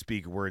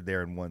BizSpeak word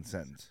there in one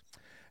sentence.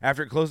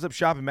 After it closes up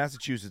shop in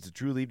Massachusetts, a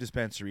True Leaf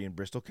dispensary in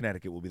Bristol,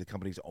 Connecticut will be the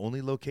company's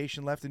only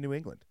location left in New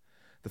England.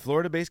 The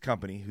Florida-based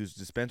company, whose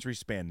dispensaries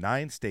span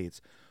 9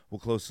 states, will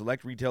close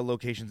select retail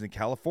locations in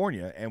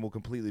California and will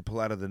completely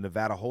pull out of the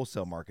Nevada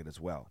wholesale market as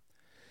well.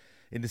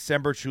 In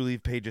December, True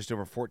Leaf paid just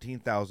over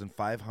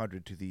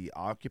 $14,500 to the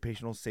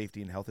Occupational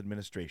Safety and Health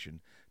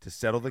Administration to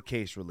settle the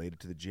case related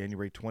to the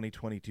January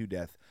 2022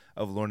 death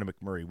of Lorna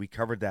McMurray. We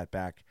covered that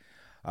back.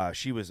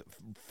 She was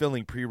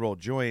filling pre-rolled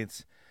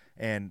joints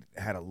and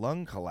had a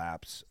lung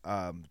collapse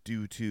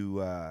due to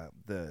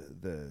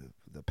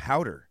the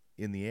powder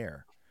in the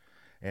air.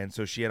 And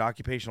so she had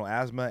occupational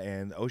asthma,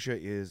 and OSHA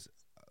is,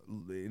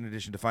 in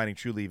addition to finding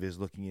True Leaf, is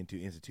looking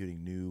into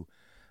instituting new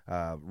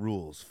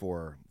rules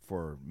for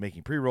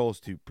making pre-rolls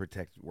to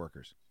protect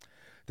workers.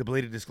 The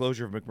belated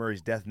disclosure of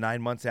McMurray's death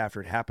 9 months after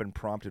it happened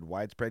prompted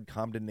widespread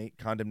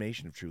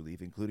condemnation of True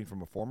Leaf, including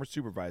from a former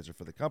supervisor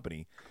for the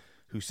company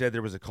who said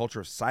there was a culture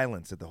of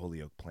silence at the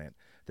Holyoke plant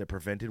that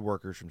prevented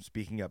workers from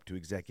speaking up to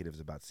executives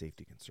about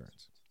safety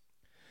concerns.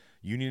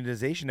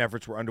 Unionization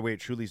efforts were underway at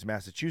True Leaf's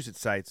Massachusetts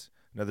sites,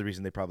 another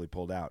reason they probably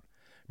pulled out.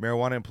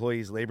 Marijuana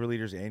employees, labor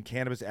leaders, and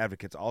cannabis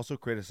advocates also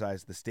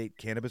criticized the State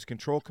Cannabis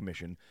Control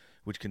Commission,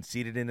 which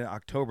conceded in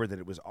October that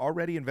it was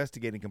already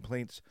investigating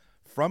complaints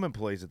from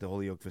employees at the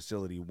Holyoke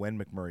facility when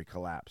McMurray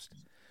collapsed.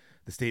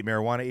 The state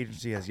marijuana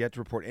agency has yet to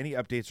report any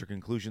updates or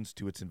conclusions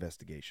to its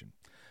investigation.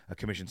 A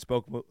commission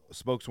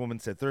spokeswoman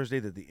said Thursday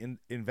that the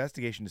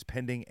investigation is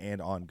pending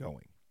and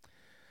ongoing.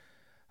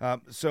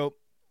 So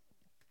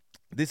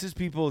this is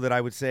people that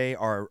I would say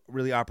are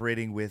really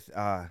operating with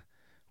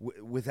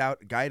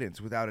without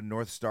guidance, without a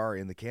North Star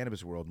in the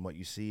cannabis world. And what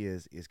you see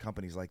is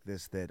companies like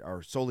this that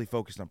are solely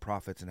focused on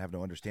profits and have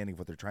no understanding of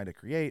what they're trying to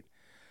create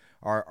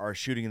are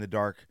shooting in the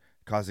dark,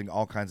 causing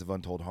all kinds of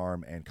untold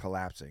harm and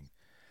collapsing.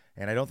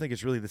 And I don't think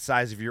it's really the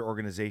size of your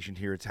organization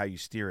here. It's how you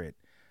steer it.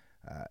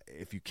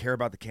 If you care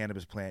about the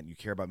cannabis plant, you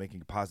care about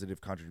making a positive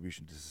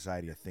contribution to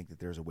society, I think that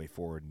there's a way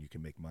forward and you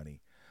can make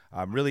money.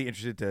 I'm really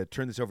interested to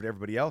turn this over to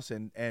everybody else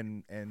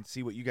and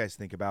see what you guys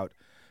think about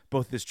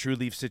both this True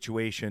Leaf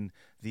situation,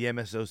 the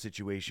MSO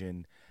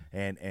situation,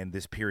 and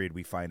this period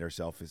we find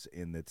ourselves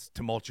in that's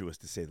tumultuous,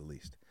 to say the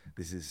least.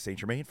 This is St.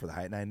 Germain for the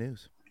High at 9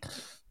 News.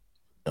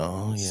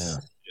 Oh, yeah.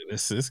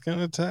 This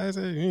kind of ties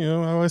it. You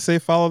know, I always say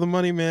follow the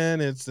money,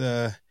 man. It's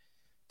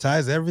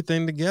ties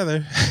everything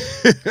together.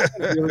 I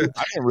didn't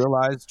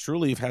realize True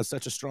Leaf has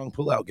such a strong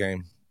pullout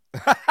game. They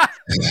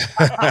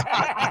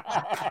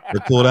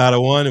pulled out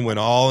of one and went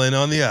all in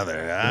on the other.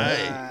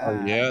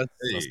 Oh, yeah.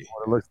 That's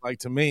what it looks like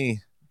to me.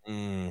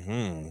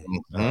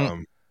 Yeah,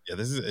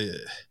 this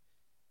is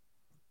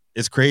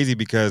it's crazy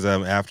because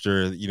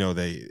after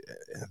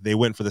they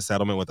went for the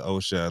settlement with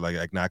OSHA,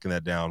 like knocking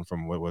that down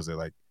from what was it,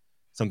 like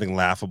something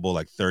laughable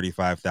like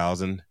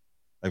 35,000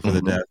 like for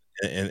the death,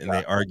 and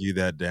they argued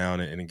that down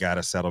and got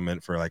a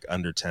settlement for like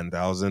under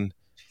 10,000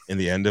 in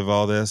the end of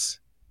all this.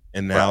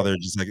 And now they're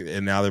just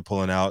now they're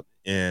pulling out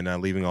and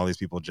leaving all these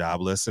people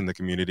jobless in the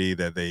community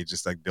that they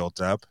just like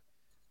built up.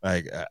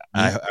 Like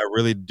I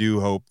really do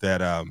hope that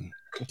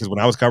because when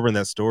I was covering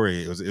that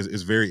story, it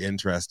was very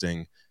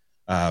interesting.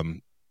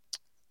 It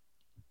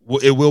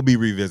will be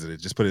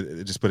revisited. Just put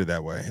it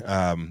that way.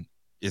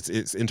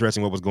 It's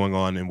interesting what was going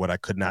on and what I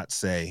could not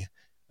say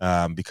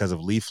because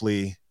of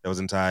Leafly that was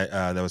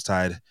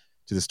tied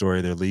to the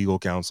story. Their legal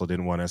counsel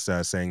didn't want us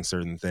saying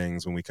certain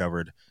things when we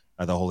covered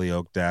the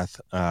Holyoke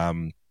death,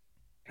 and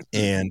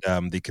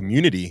the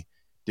community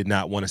did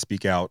not want to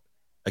speak out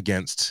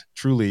against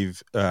True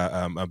Leaf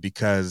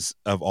because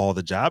of all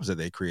the jobs that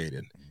they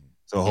created.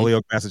 So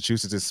Holyoke,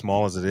 Massachusetts, as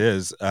small as it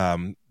is,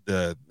 the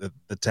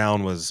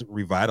town was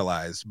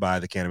revitalized by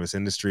the cannabis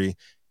industry,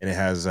 and it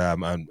has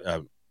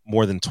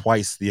more than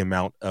twice the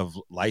amount of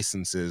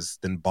licenses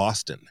than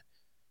Boston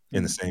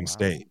in the same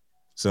state.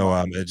 So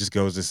it just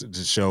goes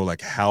to show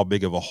like how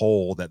big of a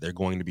hole that they're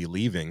going to be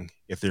leaving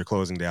if they're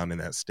closing down in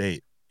that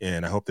state.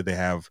 And I hope that they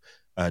have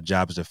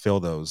jobs to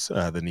fill those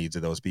the needs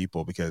of those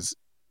people, because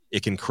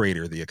it can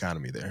crater the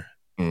economy there.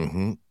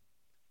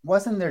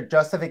 Wasn't there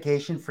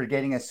justification for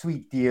getting a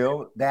sweet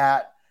deal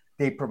that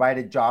they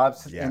provided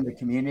jobs in the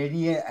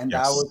community? And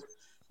that was,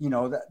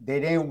 they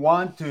didn't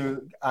want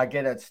to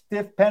get a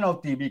stiff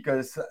penalty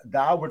because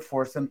that would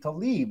force them to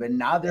leave. And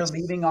now they're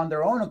leaving on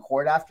their own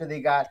accord after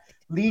they got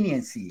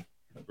leniency.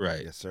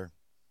 Right. Yes, sir.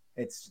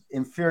 It's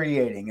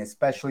infuriating,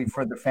 especially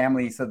for the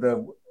families of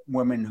the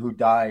women who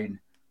died.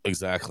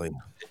 Exactly.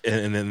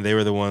 And then they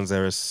were the ones that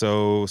were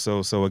so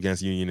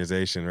against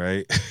unionization,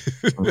 right?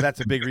 Well, that's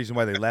a big reason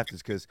why they left,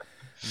 is because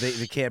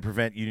they can't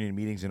prevent union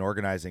meetings and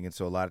organizing. And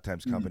so a lot of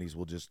times companies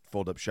will just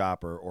fold up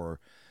shop or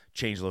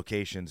change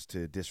locations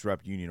to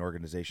disrupt union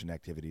organization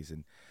activities.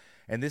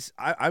 And this,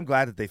 I'm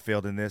glad that they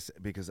failed in this,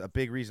 because a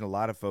big reason a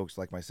lot of folks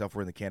like myself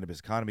were in the cannabis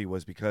economy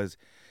was because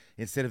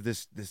instead of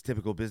this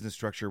typical business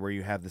structure where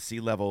you have the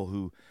C-level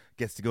who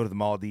gets to go to the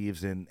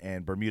Maldives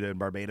and Bermuda and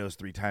Barbados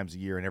 3 times a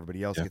year and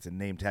everybody else gets a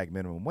name tag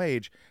minimum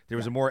wage, there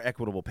was a more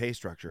equitable pay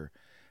structure.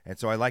 And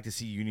so I like to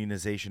see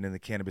unionization in the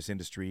cannabis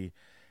industry.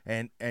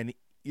 And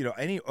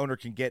any owner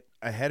can get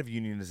ahead of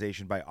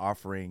unionization by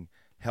offering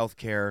health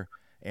care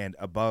and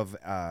above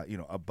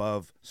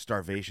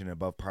starvation,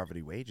 above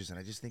poverty wages. And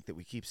I just think that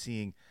we keep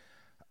seeing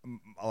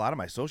a lot of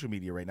my social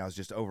media right now is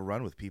just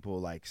overrun with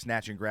people like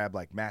snatch and grab,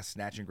 like mass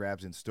snatch and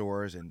grabs in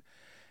stores. And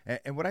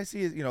what I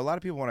see is, a lot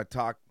of people want to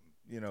talk,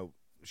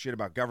 shit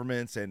about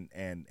governments and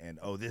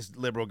this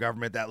liberal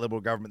government, that liberal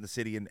government in the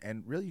city.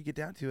 And really you get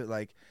down to it,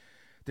 like,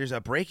 there's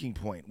a breaking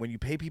point. When you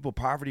pay people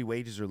poverty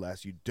wages or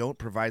less, you don't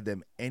provide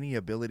them any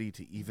ability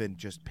to even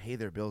just pay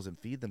their bills and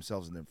feed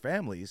themselves and their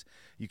families.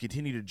 You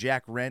continue to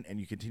jack rent and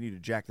you continue to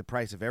jack the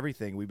price of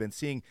everything. We've been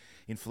seeing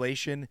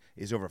inflation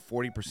is over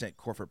 40%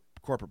 corporate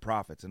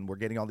profits, and we're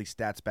getting all these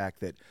stats back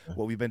that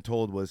what we've been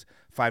told was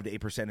 5 to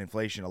 8%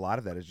 inflation. A lot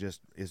of that is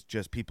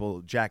just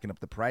people jacking up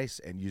the price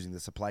and using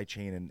the supply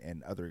chain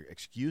and other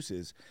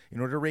excuses in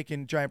order to rake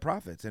in giant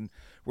profits. And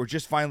we're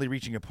just finally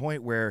reaching a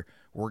point where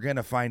we're going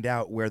to find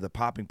out where the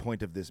popping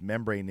point of this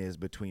membrane is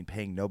between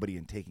paying nobody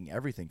and taking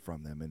everything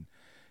from them. And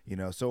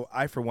so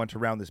I, for one, to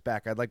round this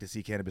back, I'd like to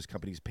see cannabis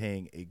companies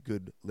paying a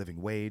good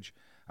living wage.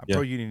 I'm Yeah.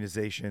 pro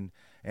unionization,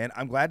 and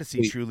I'm glad to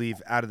see True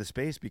Leave out of the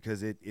space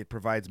because it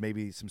provides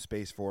maybe some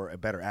space for a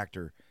better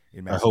actor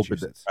in I hope it.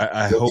 Massachusetts.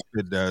 I hope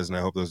it does, and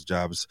I hope those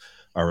jobs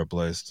are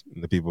replaced.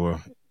 And the people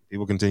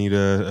continue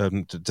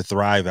to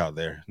thrive out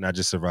there, not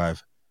just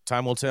survive.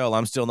 Time will tell.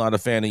 I'm still not a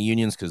fan of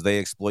unions because they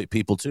exploit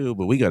people too,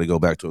 but we got to go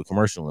back to a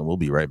commercial and we'll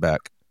be right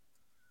back.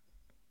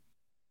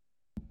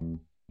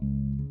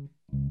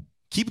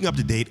 Keeping up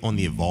to date on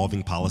the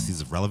evolving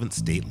policies of relevant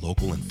state,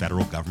 local, and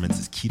federal governments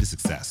is key to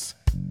success.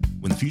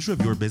 When the future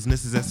of your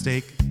business is at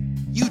stake,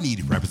 you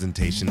need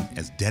representation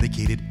as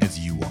dedicated as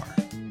you are.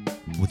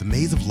 With a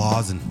maze of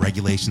laws and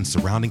regulations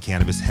surrounding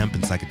cannabis, hemp,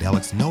 and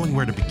psychedelics, knowing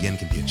where to begin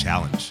can be a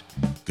challenge.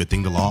 Good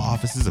thing the law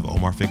offices of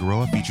Omar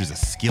Figueroa features a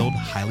skilled,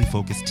 highly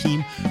focused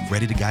team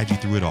ready to guide you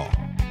through it all.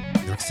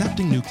 They're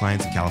accepting new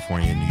clients in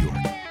California and New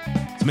York.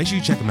 So make sure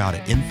you check them out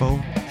at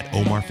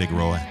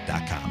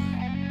info@omarfigueroa.com.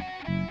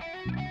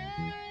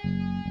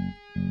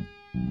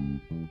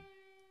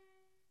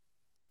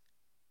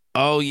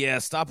 Oh, yeah.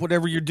 Stop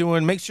whatever you're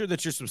doing. Make sure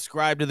that you're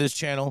subscribed to this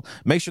channel.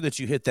 Make sure that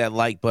you hit that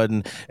like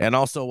button. And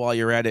also, while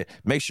you're at it,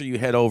 make sure you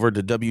head over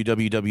to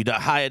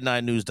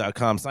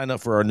www.highat9news.com. Sign up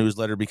for our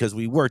newsletter because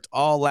we worked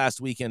all last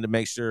weekend to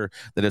make sure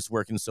that it's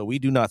working. So we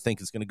do not think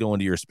it's going to go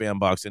into your spam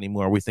box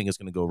anymore. We think it's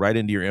going to go right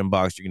into your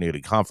inbox. You're going to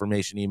get a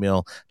confirmation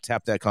email.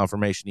 Tap that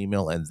confirmation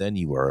email, and then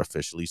you are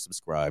officially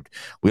subscribed.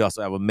 We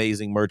also have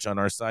amazing merch on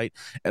our site.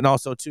 And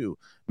also, too,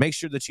 make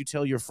sure that you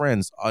tell your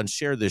friends and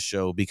share this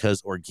show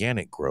because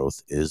organic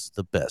growth is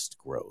the best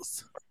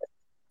growth.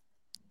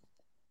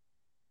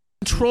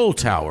 Control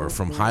Tower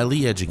from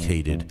Highly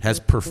Educated has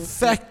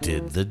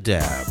perfected the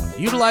dab.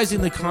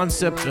 Utilizing the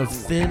concept of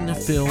thin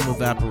film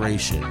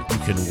evaporation, you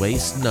can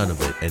waste none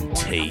of it and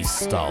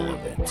taste all of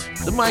it.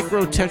 The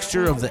micro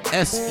texture of the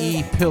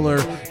SE pillar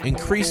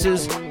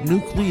increases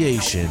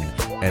nucleation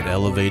at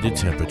elevated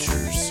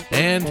temperatures.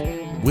 And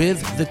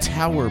with the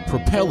tower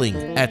propelling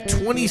at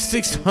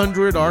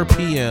 2,600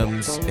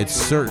 RPMs, it's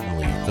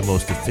certainly the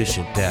most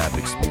efficient dab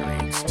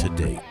experience to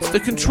date.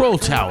 The Control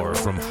Tower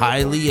from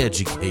Highly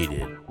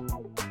Educated.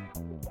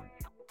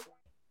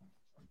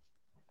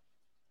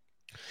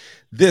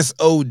 This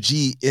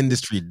OG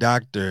industry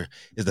doctor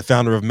is the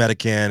founder of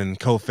Medican and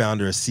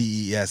co-founder of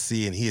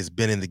CESC, and he has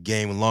been in the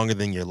game longer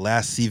than your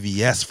last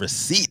CVS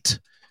receipt.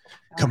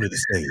 Come to the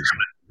stage.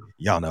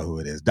 Y'all know who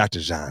it is. Dr.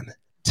 Jean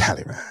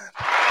Talleyrand.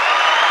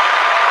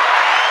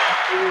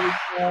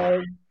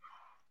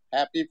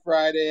 Happy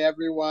Friday,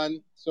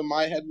 everyone. So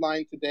my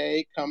headline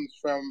today comes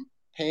from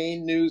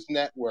Pain News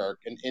Network,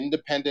 an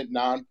independent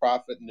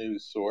nonprofit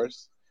news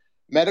source.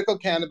 Medical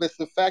Cannabis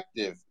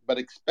Effective but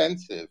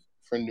Expensive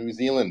for New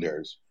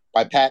Zealanders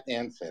by Pat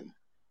Anson.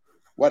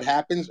 What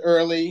happens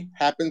early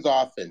happens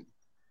often.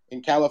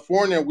 In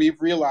California,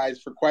 we've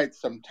realized for quite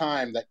some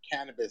time that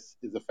cannabis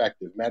is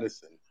effective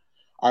medicine.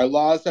 Our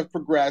laws have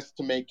progressed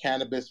to make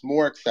cannabis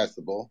more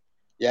accessible,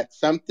 yet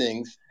some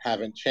things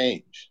haven't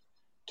changed.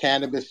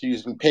 Cannabis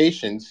use in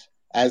patients,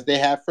 as they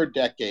have for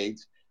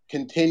decades,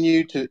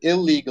 continue to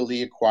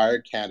illegally acquire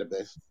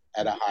cannabis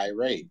at a high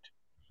rate.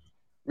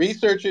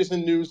 Researchers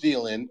in New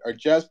Zealand are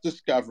just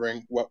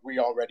discovering what we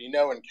already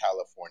know in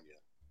California.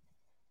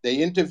 They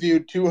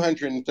interviewed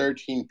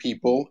 213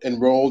 people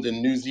enrolled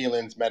in New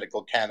Zealand's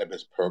medical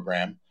cannabis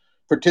program.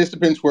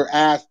 Participants were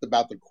asked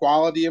about the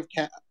quality of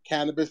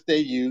cannabis they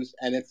use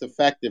and its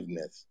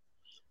effectiveness.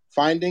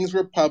 Findings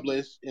were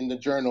published in the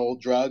journal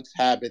Drugs,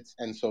 Habits,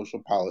 and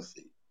Social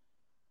Policy.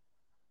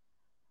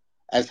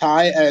 As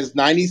high as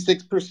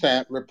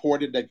 96%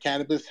 reported that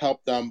cannabis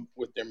helped them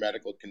with their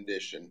medical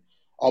condition.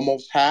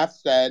 Almost half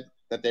said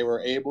that they were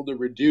able to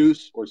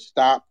reduce or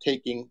stop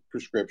taking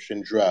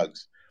prescription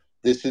drugs.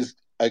 This is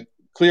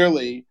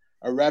clearly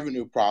a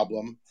revenue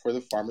problem for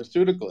the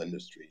pharmaceutical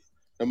industry.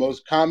 The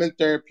most common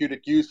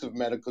therapeutic use of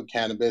medical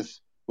cannabis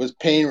was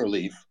pain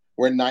relief,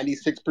 where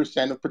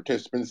 96% of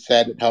participants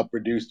said it helped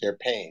reduce their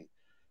pain.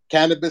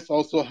 Cannabis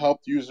also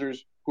helped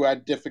users who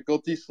had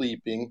difficulty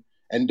sleeping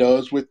and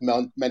those with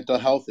mental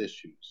health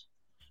issues.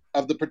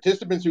 Of the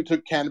participants who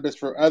took cannabis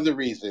for other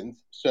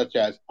reasons, such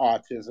as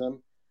autism,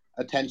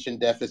 attention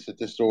deficit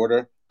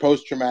disorder,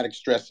 post-traumatic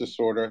stress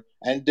disorder,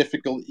 and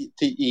difficulty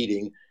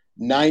eating,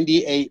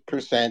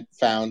 98%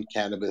 found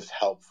cannabis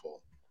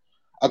helpful.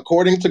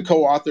 According to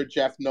co-author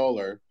Jeff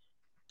Noller,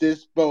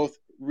 this both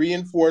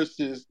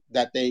reinforces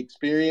that they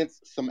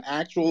experienced some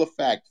actual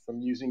effect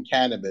from using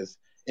cannabis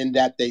in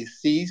that they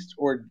ceased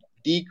or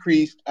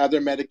decreased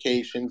other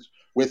medications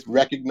with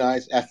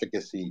recognized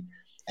efficacy.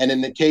 And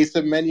in the case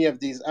of many of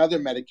these other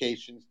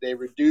medications, they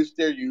reduced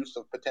their use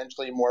of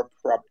potentially more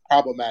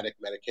problematic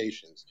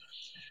medications.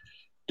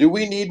 Do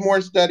we need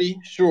more study?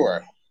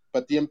 Sure.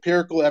 But the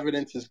empirical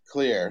evidence is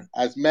clear.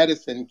 As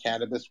medicine,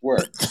 cannabis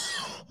works.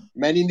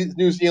 Many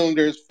New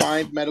Zealanders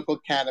find medical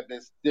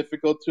cannabis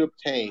difficult to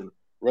obtain,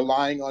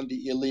 relying on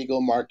the illegal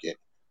market.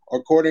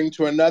 According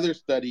to another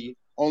study,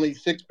 only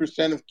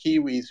 6% of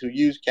Kiwis who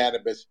use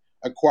cannabis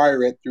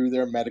acquire it through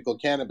their medical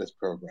cannabis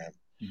program.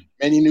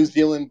 Many New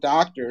Zealand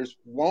doctors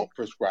won't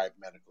prescribe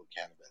medical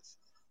cannabis.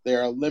 There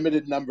are a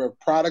limited number of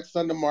products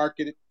on the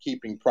market,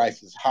 keeping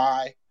prices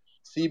high.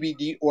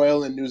 CBD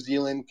oil in New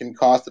Zealand can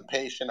cost a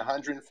patient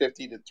 $150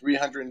 to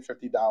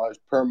 $350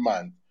 per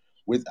month,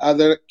 with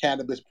other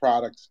cannabis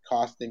products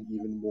costing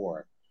even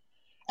more.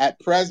 At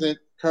present,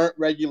 current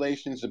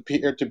regulations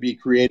appear to be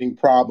creating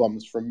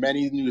problems for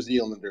many New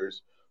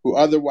Zealanders who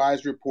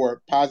otherwise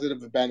report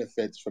positive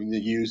benefits from the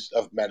use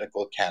of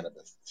medical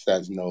cannabis,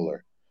 says Noller.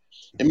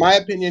 In my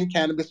opinion,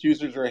 cannabis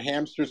users are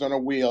hamsters on a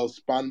wheel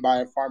spun by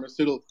a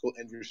pharmaceutical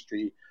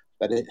industry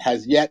that it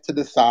has yet to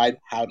decide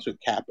how to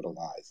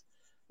capitalize.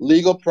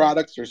 Legal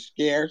products are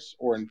scarce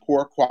or in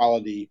poor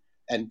quality,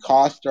 and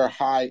costs are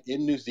high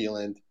in New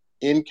Zealand,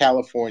 in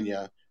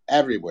California,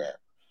 everywhere.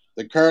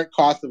 The current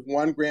cost of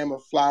 1 gram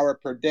of flower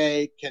per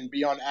day can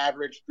be on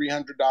average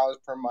 $300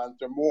 per month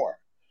or more.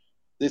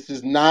 This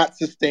is not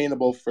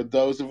sustainable for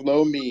those of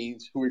low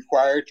means who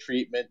require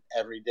treatment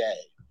every day.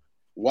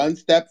 One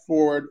step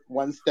forward,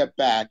 one step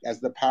back, as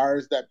the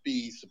powers that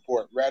be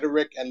support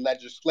rhetoric and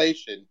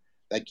legislation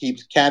that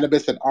keeps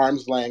cannabis at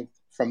arm's length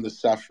from the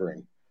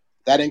suffering.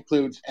 That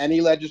includes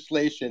any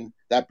legislation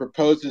that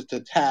proposes to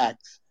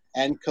tax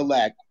and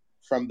collect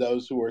from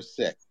those who are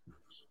sick.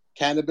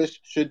 Cannabis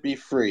should be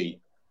free.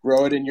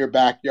 Grow it in your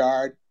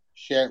backyard.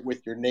 Share it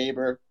with your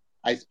neighbor.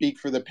 I speak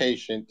for the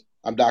patient.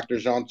 I'm Dr.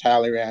 Jean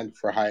Talleyrand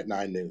for High at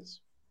 9 News.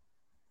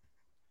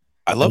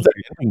 I love that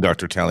ending,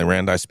 Dr.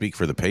 Talleyrand. I speak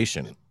for the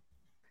patient.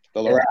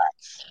 The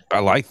Lorax. I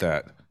like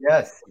that.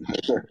 Yes.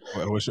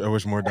 I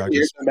wish more I doctors.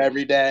 hear them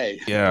every day.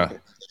 Yeah.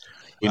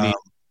 We need.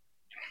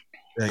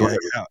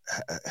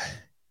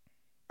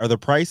 Are the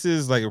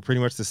prices like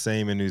pretty much the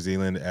same in New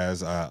Zealand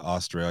as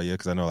Australia?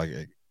 Because I know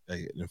like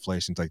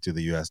inflation's like to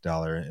the U.S.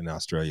 dollar in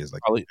Australia is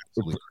like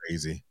absolutely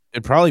crazy.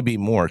 It'd probably be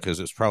more because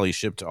it's probably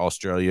shipped to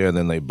Australia and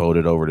then they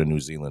boated over to New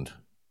Zealand.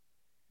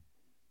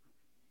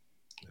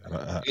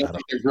 You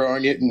think they're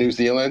growing it in New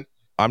Zealand?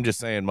 I'm just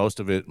saying most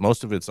of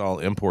it's all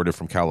imported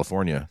from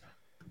California.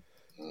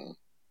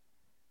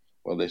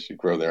 Well, they should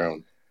grow their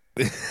own.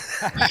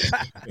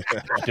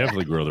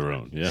 Definitely grow their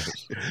own. Yes.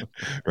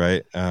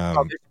 Right. They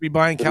should be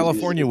buying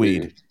California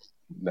weed.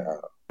 No.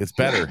 It's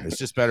better. It's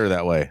just better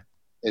that way.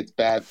 It's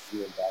bad for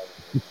the environment.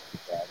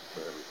 It's bad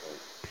for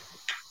everything.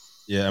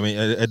 Yeah, I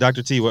mean,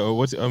 Dr. T,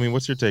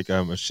 what's your take?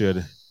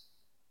 Should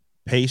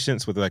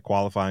patients with like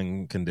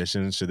qualifying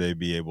conditions should they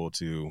be able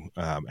to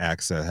have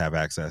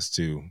access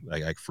to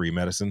like free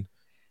medicine?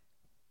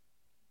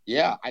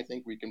 Yeah, I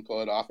think we can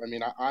pull it off. I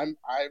mean, I'm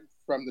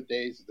from the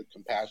days of the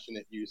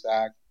Compassionate Use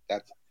Act.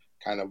 That's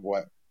kind of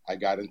what I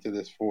got into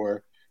this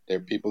for. There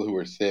are people who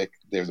are sick.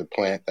 There's a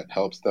plant that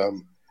helps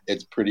them.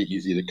 It's pretty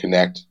easy to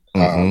connect.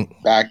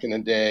 Back in the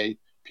day,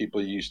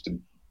 people used to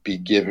be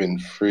given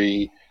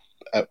free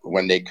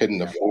when they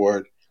couldn't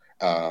afford.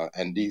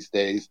 And these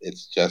days,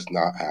 it's just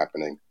not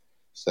happening.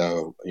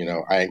 So,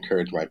 I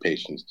encourage my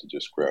patients to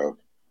just grow.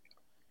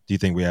 Do you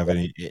think we have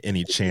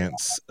any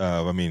chance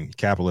of? I mean,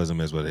 capitalism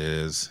is what it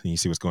is. You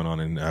see what's going on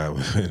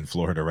in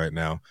Florida right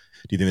now.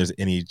 Do you think there's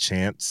any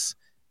chance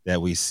that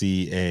we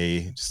see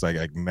a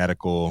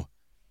medical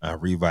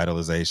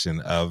revitalization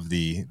of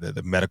the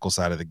medical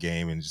side of the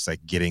game and just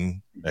like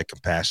getting that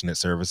compassionate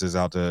services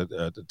out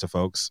to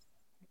folks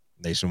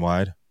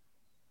nationwide?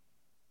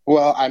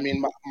 Well, I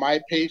mean, my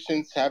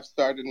patients have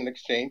started an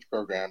exchange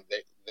program.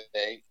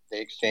 They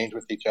exchange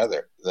with each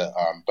other.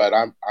 But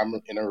I'm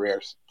in a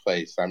rare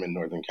place. I'm in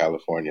Northern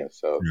California,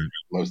 so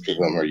most of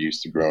them are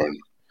used to growing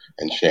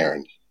and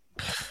sharing.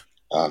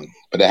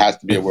 But it has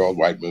to be a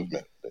worldwide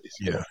movement.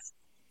 Basically. Yeah,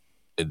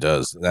 it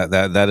does.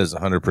 That is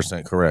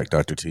 100% correct,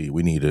 Dr. T.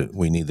 We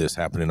need this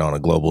happening on a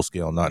global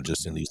scale, not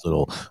just in these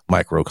little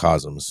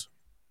microcosms.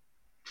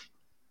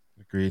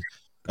 Agreed.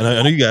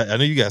 I know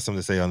you got something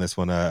to say on this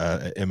one,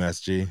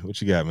 MSG. What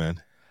you got,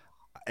 man?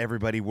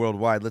 Everybody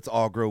worldwide, let's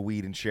all grow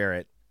weed and share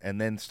it, and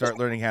then start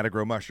learning how to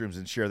grow mushrooms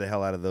and share the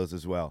hell out of those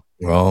as well.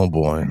 Oh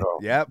boy.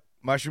 Yep.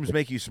 Mushrooms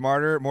make you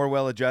smarter, more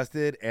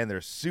well-adjusted, and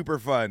they're super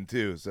fun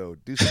too. So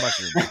do some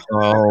mushrooms.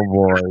 Oh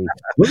boy.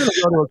 We're gonna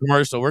go to a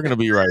commercial. We're gonna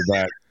be right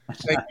back.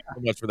 Thank you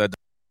so much for that.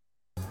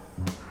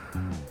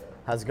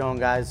 How's it going,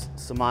 guys?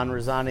 Saman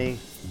Razani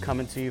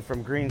coming to you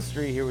from Green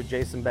Street here with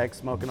Jason Beck,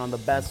 smoking on the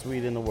best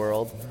weed in the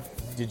world.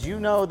 Did you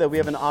know that we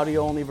have an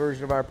audio-only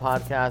version of our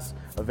podcast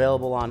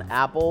available on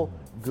Apple,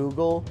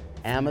 Google,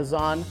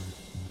 Amazon,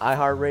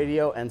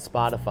 iHeartRadio, and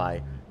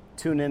Spotify?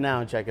 Tune in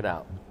now and check it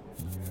out.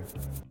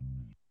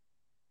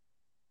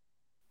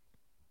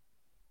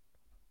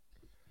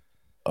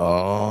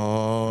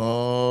 Oh,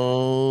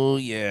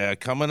 yeah.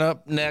 Coming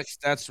up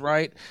next, that's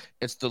right.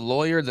 It's the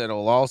lawyer that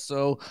will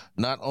also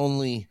not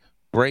only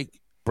break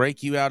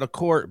you out of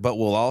court, but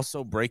will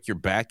also break your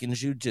back in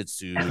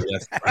jiu-jitsu.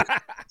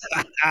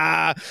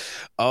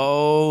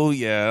 Oh,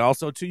 yeah.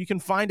 Also, too, you can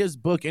find his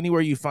book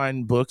anywhere you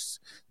find books,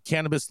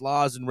 Cannabis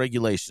Laws and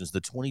Regulations,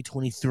 the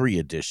 2023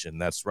 edition.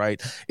 That's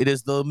right. It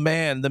is the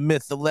man, the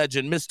myth, the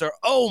legend, Mr.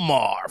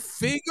 Omar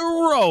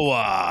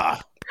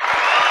Figueroa.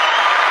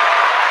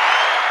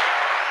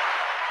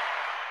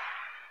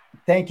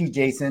 Thank you,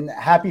 Jason.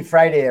 Happy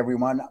Friday,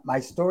 everyone. My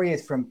story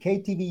is from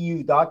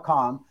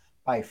KTVU.com,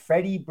 by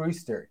Freddie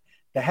Brewster.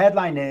 The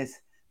headline is,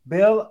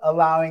 Bill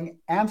allowing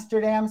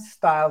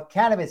Amsterdam-style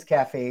cannabis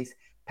cafes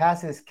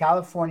passes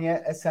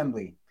California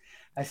Assembly.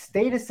 A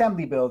state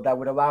assembly bill that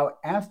would allow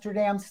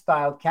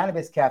Amsterdam-style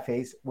cannabis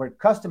cafes where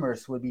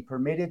customers would be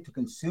permitted to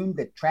consume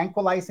the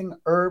tranquilizing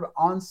herb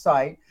on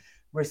site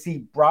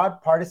received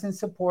broad partisan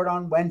support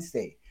on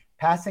Wednesday,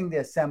 passing the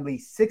assembly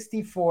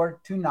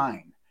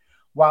 64-9.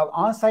 While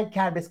on-site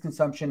cannabis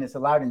consumption is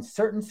allowed in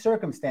certain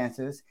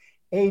circumstances,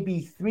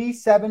 AB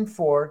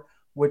 374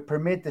 would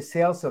permit the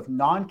sales of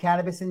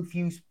non-cannabis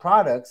infused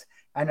products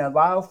and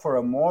allow for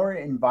a more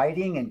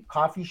inviting and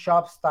coffee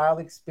shop style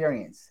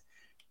experience.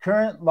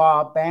 Current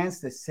law bans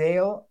the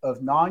sale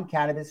of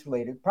non-cannabis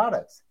related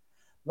products.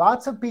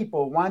 Lots of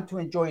people want to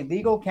enjoy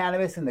legal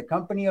cannabis in the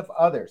company of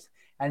others,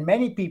 and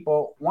many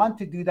people want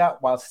to do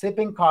that while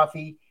sipping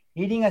coffee,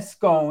 eating a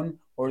scone,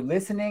 or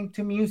listening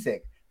to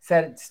music,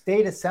 said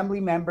State Assembly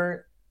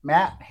member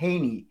Matt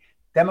Haney,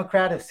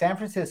 Democrat of San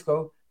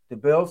Francisco, the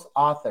bill's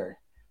author.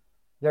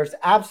 There's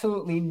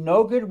absolutely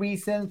no good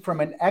reason from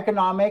an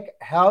economic,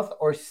 health,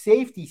 or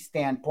safety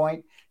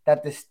standpoint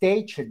that the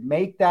state should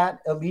make that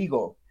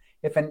illegal.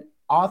 If an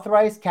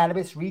authorized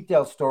cannabis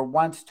retail store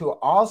wants to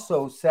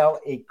also sell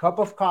a cup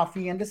of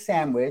coffee and a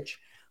sandwich,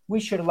 we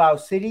should allow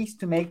cities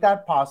to make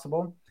that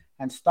possible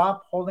and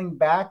stop holding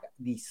back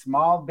these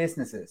small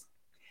businesses.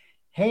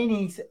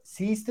 Haney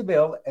sees the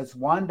bill as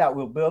one that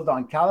will build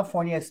on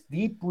California's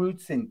deep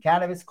roots in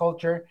cannabis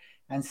culture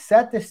and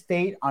set the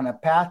state on a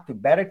path to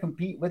better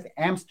compete with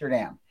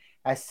Amsterdam,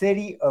 a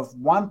city of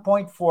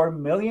 1.4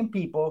 million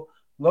people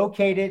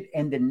located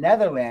in the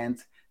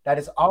Netherlands that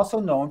is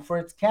also known for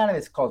its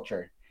cannabis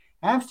culture.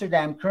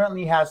 Amsterdam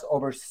currently has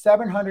over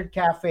 700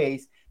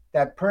 cafes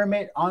that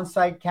permit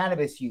on-site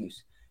cannabis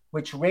use,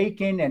 which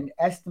rake in an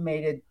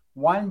estimated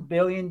 $1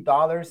 billion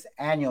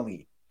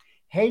annually.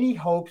 Haiti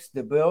hopes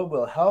the bill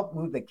will help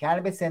move the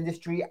cannabis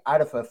industry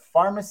out of a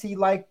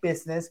pharmacy-like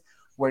business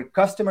where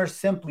customers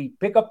simply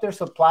pick up their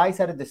supplies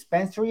at a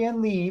dispensary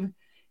and leave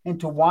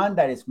into one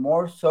that is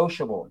more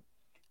sociable.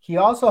 He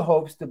also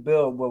hopes the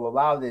bill will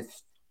allow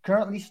this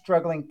currently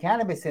struggling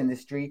cannabis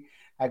industry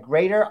a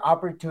greater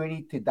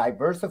opportunity to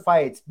diversify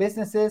its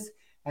businesses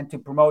and to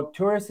promote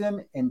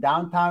tourism in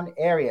downtown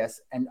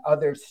areas and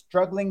other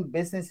struggling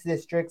business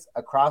districts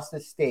across the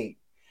state.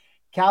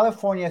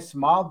 California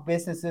small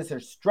businesses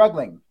are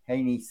struggling,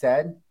 Haney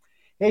said.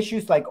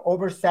 Issues like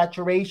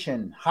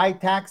oversaturation, high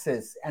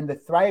taxes, and the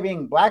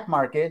thriving black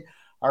market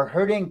are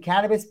hurting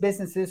cannabis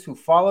businesses who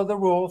follow the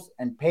rules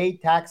and pay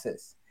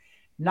taxes.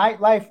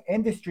 Nightlife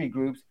industry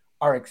groups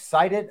are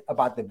excited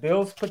about the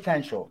bill's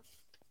potential.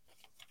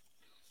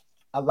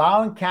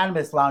 Allowing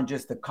cannabis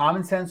lounges the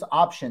common sense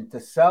option to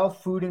sell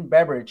food and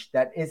beverage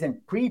that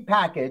isn't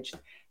prepackaged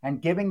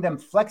and giving them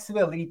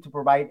flexibility to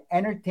provide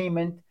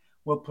entertainment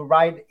will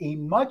provide a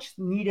much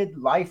needed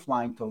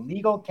lifeline to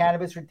legal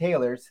cannabis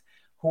retailers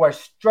who are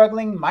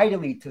struggling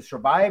mightily to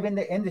survive in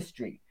the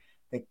industry,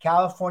 the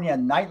California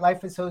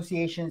Nightlife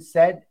Association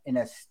said in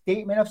a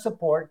statement of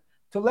support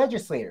to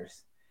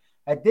legislators.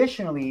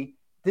 Additionally,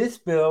 this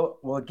bill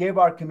will give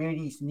our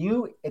communities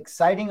new,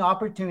 exciting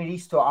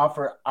opportunities to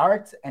offer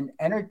arts and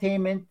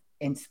entertainment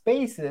in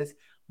spaces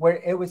where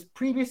it was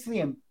previously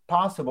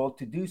impossible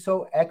to do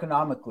so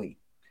economically.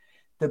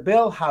 The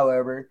bill,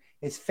 however,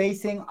 is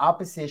facing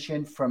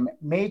opposition from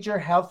major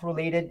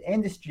health-related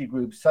industry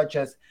groups such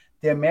as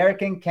the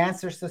American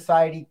Cancer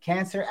Society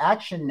Cancer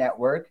Action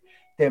Network,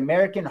 the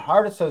American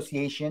Heart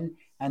Association,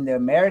 and the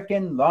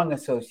American Lung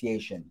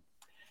Association.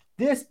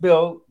 This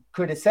bill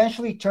could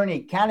essentially turn a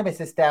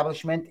cannabis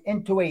establishment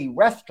into a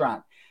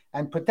restaurant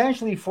and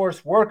potentially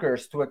force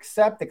workers to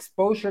accept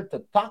exposure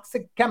to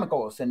toxic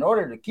chemicals in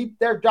order to keep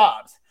their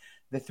jobs,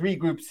 the three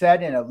groups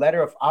said in a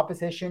letter of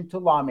opposition to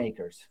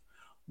lawmakers.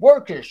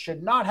 Workers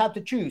should not have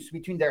to choose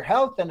between their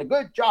health and a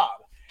good job.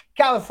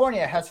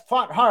 California has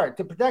fought hard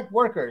to protect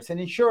workers and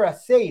ensure a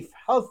safe,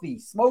 healthy,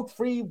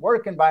 smoke-free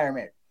work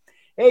environment.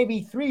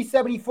 AB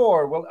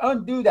 374 will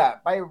undo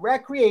that by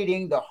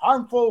recreating the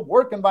harmful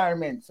work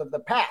environments of the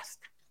past.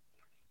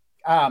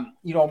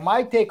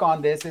 My take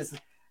on this is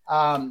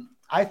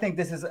I think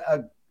this is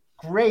a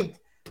great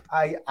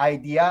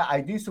idea.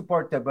 I do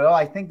support the bill.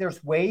 I think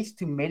there's ways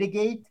to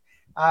mitigate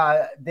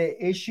the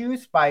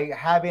issues by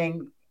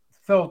having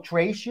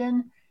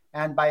filtration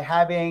and by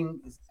having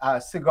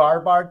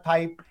cigar bar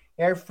type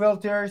air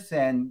filters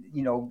and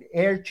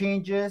air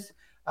changes.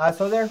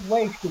 So there's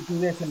ways to do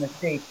this in a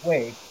safe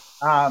way.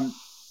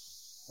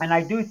 And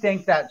I do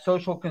think that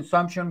social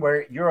consumption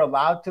where you're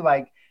allowed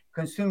to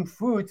consume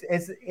foods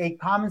is a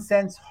common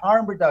sense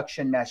harm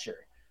reduction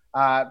measure.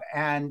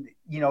 And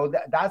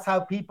that's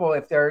how people,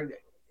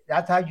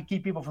 that's how you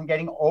keep people from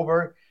getting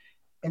over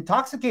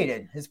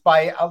intoxicated, is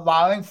by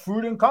allowing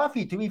fruit and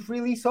coffee to be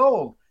freely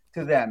sold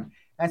to them.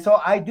 And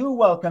so I do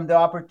welcome the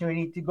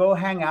opportunity to go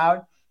hang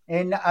out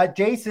in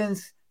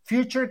Jason's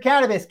Future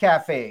Cannabis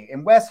Cafe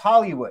in West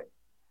Hollywood.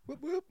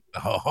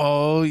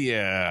 Oh,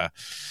 yeah.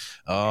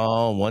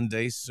 Oh, one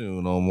day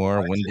soon, Omar.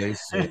 One day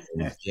soon.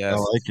 Yes. I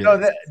like it.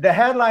 So the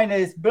headline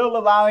is Bill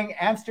allowing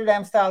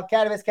Amsterdam-style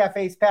cannabis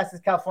cafes passes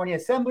California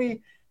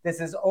Assembly.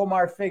 This is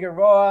Omar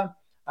Figueroa,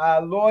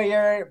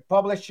 lawyer,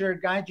 publisher,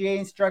 ganja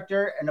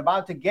instructor, and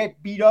about to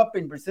get beat up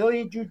in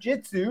Brazilian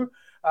Jiu-Jitsu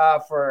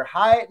for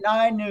High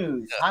 9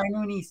 News, high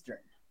noon Eastern.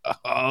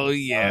 Oh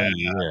yeah.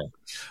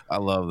 I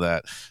love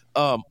that.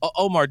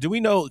 Omar, do we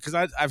know? Because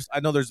I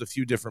know there's a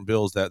few different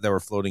bills that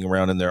were floating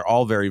around, and they're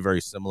all very, very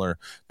similar.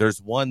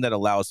 There's one that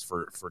allows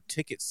for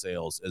ticket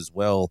sales as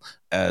well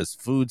as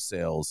food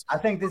sales. I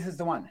think this is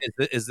the one.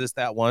 Is this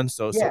that one?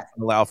 So Yeah.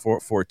 allow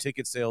for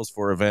ticket sales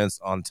for events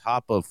on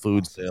top of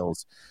food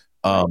sales.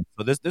 So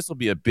this will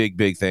be a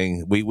big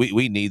thing.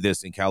 We need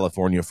this in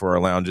California for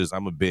our lounges.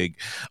 I'm a big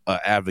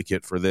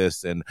advocate for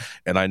this, and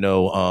I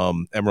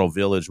know Emerald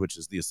Village, which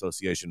is the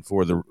association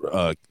for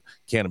the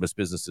cannabis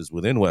businesses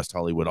within West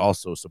Hollywood,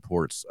 also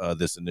supports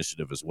this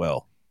initiative as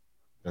well.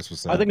 That's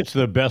what's I think it's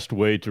the best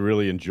way to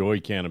really enjoy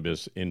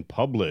cannabis in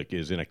public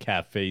is in a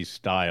cafe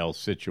style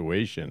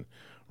situation,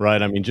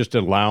 right? I mean, just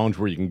a lounge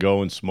where you can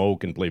go and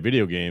smoke and play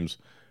video games,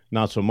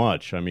 not so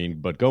much. I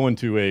mean, but going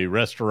to a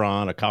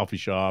restaurant, a coffee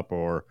shop,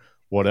 or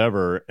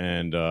whatever,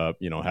 and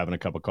having a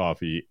cup of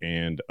coffee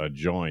and a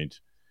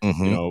joint,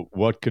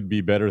 what could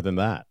be better than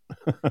that?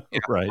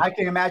 Right? I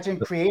can imagine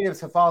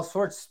creatives of all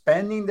sorts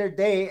spending their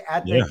day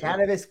at the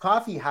cannabis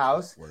coffee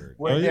house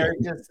where they're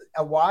just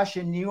awash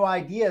in new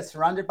ideas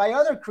surrounded by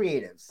other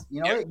creatives.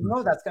 You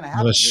know that's going to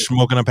happen.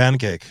 Smoking a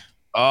pancake.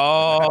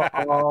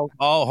 Oh,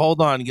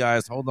 hold on,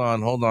 guys. Hold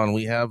on.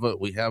 We have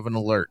an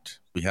alert.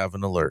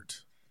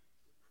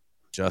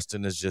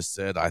 Justin has just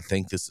said, I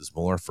think this is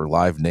more for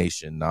Live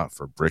Nation, not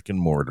for brick and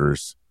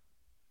mortars.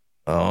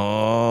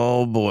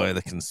 Oh boy,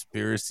 the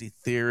conspiracy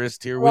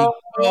theorist. Here we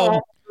go.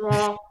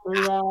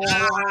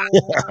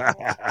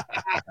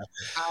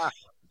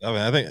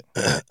 I think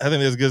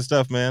that's good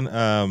stuff,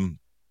 man.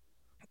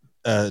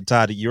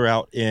 Todd, you're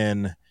out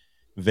in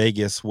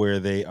Vegas where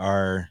they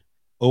are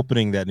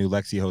opening that new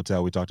Lexi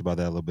Hotel. We talked about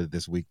that a little bit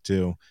this week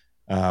too.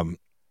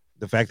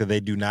 The fact that they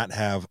do not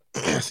have,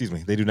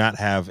 they do not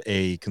have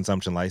a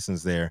consumption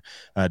license there.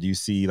 Do you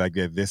see like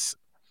this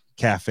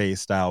cafe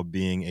style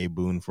being a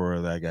boon for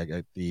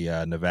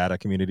the Nevada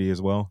community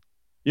as well?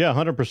 Yeah,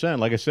 100%.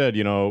 Like I said,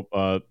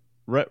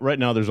 right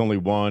now there's only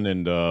one,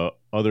 and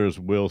others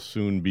will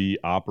soon be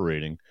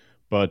operating.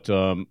 But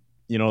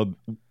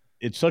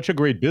it's such a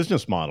great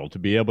business model to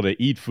be able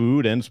to eat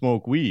food and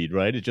smoke weed,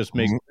 right? It just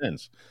makes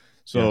sense.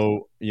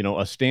 So, a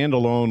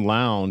standalone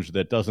lounge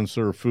that doesn't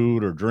serve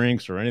food or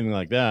drinks or anything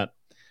like that,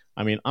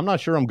 I mean, I'm not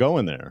sure I'm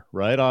going there,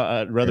 right?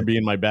 I'd rather be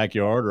in my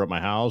backyard or at my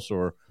house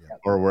or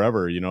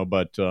wherever,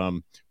 but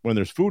when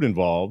there's food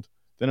involved,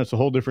 then it's a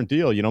whole different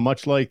deal,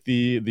 much like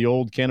the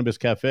old Cannabis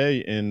Cafe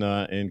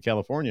in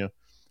California.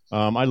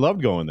 I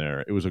loved going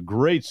there. It was a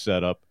great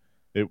setup.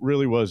 It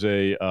really was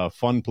a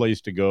fun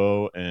place to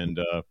go, and,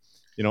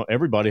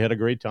 everybody had a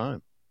great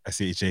time. I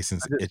see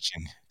Jason's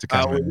itching to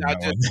come in.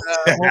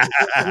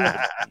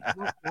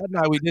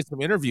 We did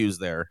some interviews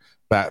there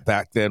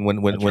back then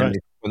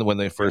when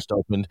they first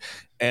opened,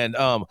 and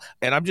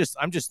I'm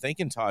just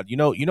thinking, Todd, you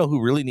know who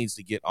really needs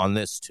to get on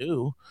this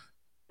too.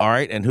 All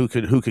right, and who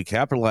could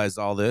capitalize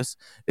all this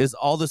is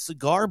all the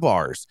cigar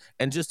bars,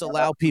 and just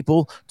allow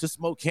people to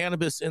smoke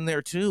cannabis in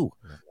there too.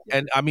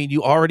 And I mean,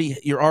 you're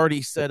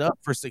already set up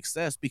for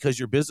success because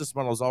your business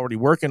model is already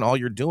working. All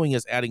you're doing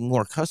is adding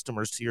more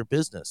customers to your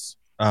business.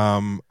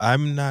 I'm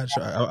not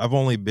sure. I've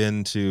only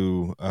been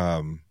to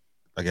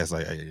I guess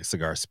like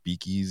cigar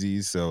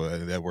speakeasies, so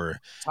that were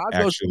Todd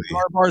goes to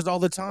cigar bars all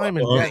the time.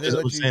 And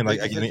I'm saying,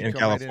 like in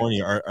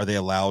California, are they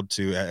allowed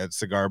to at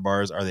cigar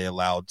bars? Are they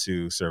allowed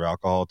to serve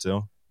alcohol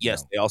too?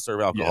 Yes, they all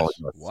serve alcohol.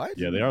 Yes. What?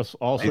 Yeah, they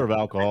all serve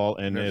alcohol,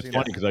 and it's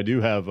funny because I do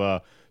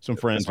have some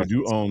friends who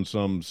do own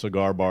some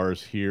cigar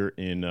bars here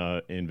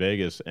in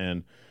Vegas,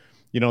 and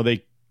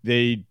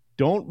they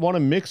don't want to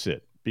mix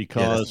it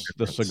because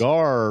the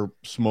cigar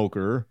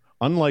smoker,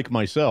 unlike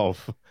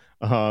myself,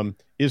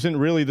 isn't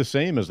really the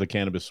same as the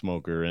cannabis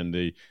smoker, and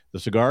the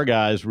cigar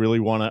guys really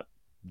want to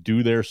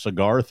do their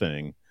cigar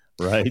thing,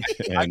 right?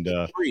 And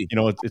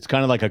it's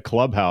kind of like a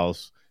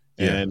clubhouse.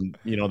 And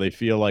they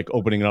feel like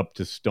opening up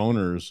to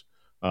stoners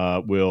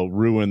will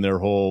ruin their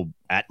whole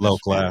atmosphere. Low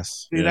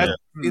class.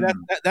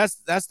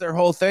 That's their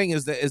whole thing.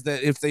 Is that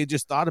if they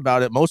just thought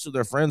about it, most of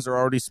their friends are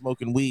already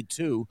smoking weed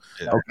too.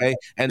 Yeah. Okay,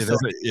 and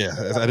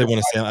I didn't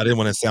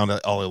want to sound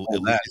all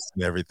elitist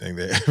and everything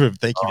there.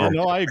 Thank you.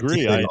 No, I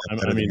agree. I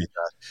mean,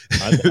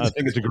 I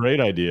think it's a great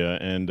idea,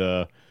 and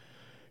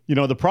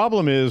the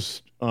problem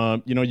is,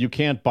 you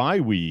can't buy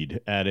weed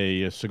at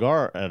a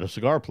cigar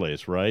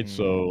place, right? Mm.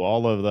 So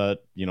all of that,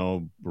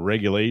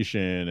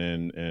 regulation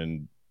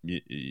and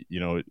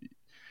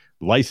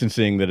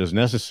licensing that is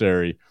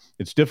necessary,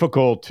 it's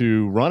difficult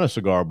to run a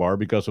cigar bar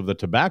because of the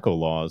tobacco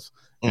laws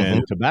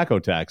and tobacco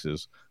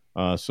taxes.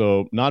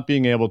 So not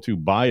being able to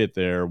buy it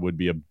there would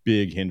be a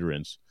big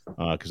hindrance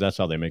because that's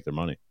how they make their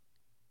money.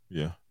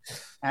 Yeah.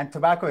 And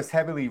tobacco is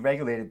heavily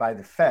regulated by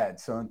the Fed.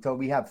 So until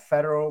we have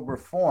federal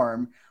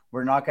reform,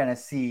 we're not going to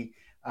see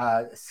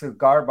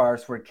cigar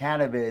bars where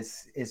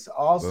cannabis is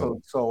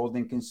also sold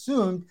and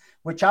consumed,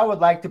 which I would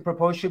like to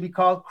propose should be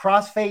called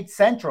Crossfade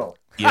Central.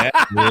 Yeah.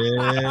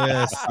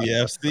 Yes,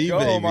 CFC, Go,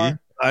 baby. Omar.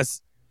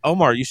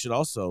 Omar, you should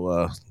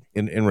also,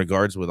 in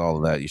regards with all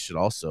of that, you should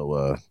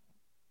also,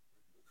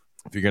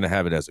 if you're going to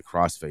have it as a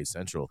Crossfade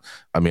Central,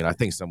 I mean, I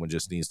think someone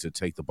just needs to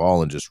take the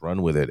ball and just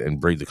run with it and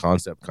bring the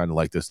concept kind of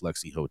like this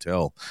Lexi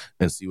Hotel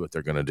and see what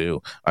they're going to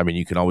do. I mean,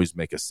 you can always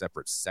make a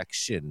separate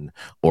section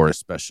or a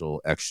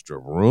special extra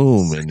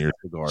room in your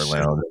cigar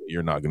lounge that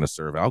you're not going to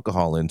serve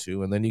alcohol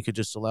into, and then you could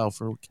just allow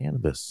for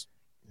cannabis.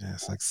 Yeah,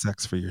 it's like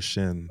sex for your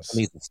shins. I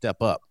need to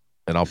step up,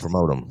 and I'll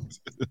promote them.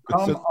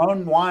 Come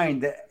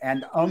unwind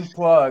and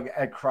unplug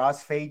at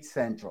Crossfade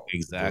Central.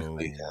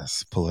 Exactly.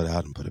 Yes, pull it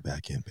out and put it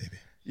back in, baby.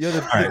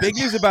 The big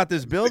news about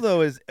this bill,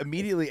 though, is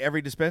immediately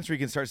every dispensary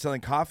can start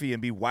selling coffee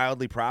and be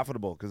wildly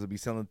profitable because it'll be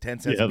selling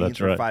 10 cents a bean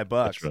for $5.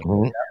 That's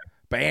right.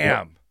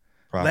 Bam!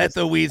 Profits. Let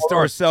the weed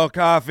store sell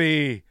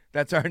coffee.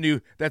 That's our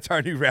new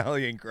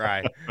rallying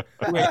cry.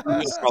 We'll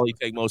probably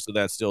take most of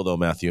that still, though,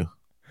 Matthew.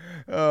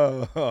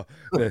 Oh,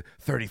 the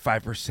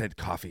 35%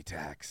 coffee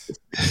tax.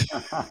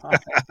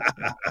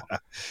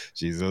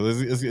 Jeez, so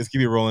let's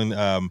keep it rolling.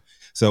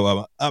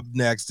 So up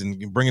next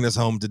and bringing us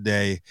home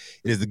today,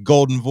 it is the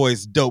golden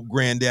voice, dope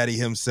granddaddy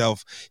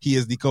himself. He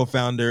is the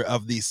co-founder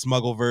of the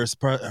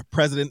Smuggleverse,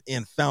 president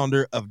and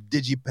founder of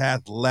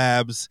Digipath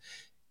Labs.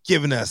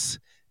 Giving us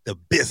the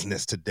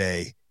business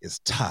today is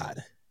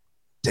Todd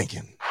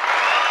Dinkin.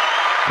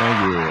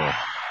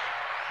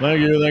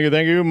 Thank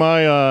you.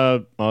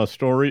 My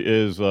story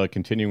is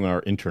continuing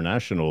our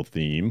international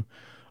theme.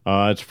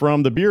 It's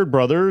from the Beard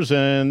Brothers,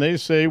 and they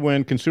say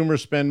when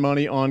consumers spend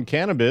money on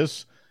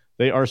cannabis,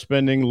 they are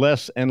spending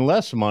less and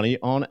less money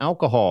on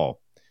alcohol.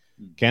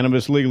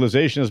 Cannabis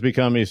legalization has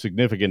become a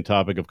significant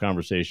topic of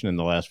conversation in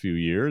the last few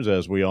years,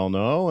 as we all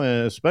know,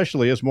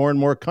 especially as more and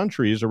more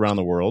countries around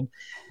the world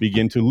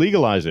begin to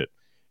legalize it.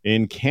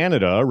 In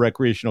Canada,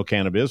 recreational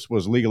cannabis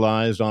was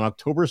legalized on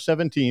October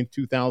 17,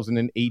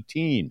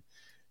 2018.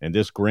 And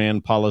this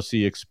grand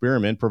policy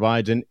experiment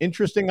provides an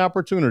interesting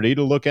opportunity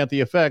to look at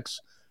the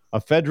effects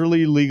of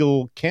federally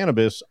legal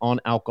cannabis on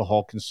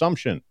alcohol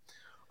consumption.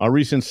 A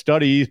recent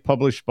study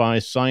published by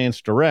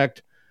Science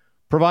Direct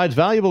provides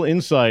valuable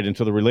insight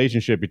into the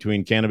relationship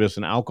between cannabis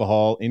and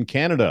alcohol in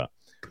Canada.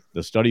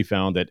 The study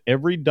found that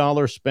every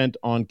dollar spent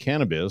on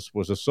cannabis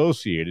was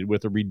associated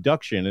with a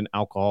reduction in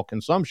alcohol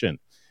consumption,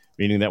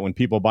 meaning that when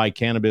people buy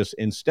cannabis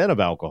instead of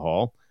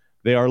alcohol,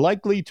 they are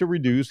likely to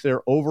reduce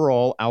their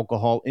overall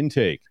alcohol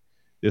intake.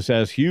 This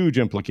has huge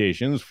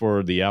implications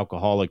for the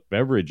alcoholic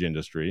beverage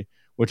industry,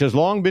 which has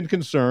long been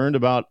concerned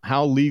about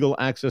how legal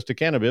access to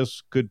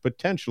cannabis could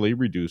potentially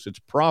reduce its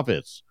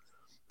profits.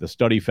 The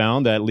study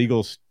found that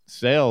legal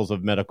sales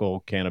of medical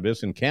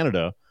cannabis in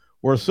Canada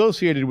were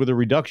associated with a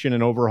reduction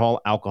in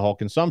overall alcohol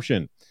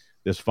consumption.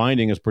 This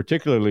finding is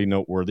particularly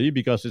noteworthy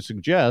because it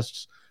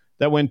suggests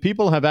that when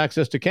people have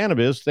access to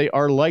cannabis, they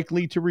are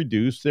likely to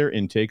reduce their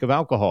intake of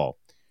alcohol.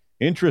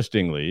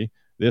 Interestingly,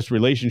 this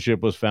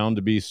relationship was found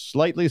to be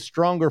slightly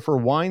stronger for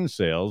wine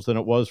sales than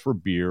it was for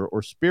beer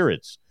or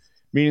spirits,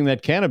 meaning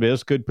that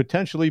cannabis could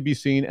potentially be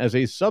seen as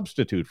a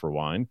substitute for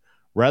wine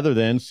rather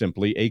than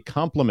simply a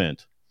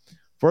complement.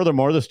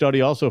 Furthermore, the study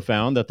also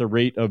found that the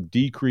rate of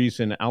decrease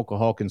in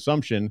alcohol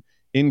consumption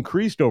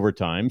increased over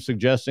time,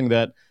 suggesting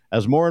that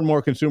as more and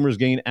more consumers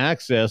gain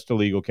access to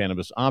legal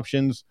cannabis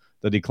options,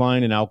 the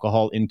decline in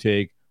alcohol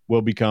intake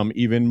will become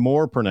even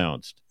more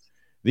pronounced.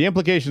 The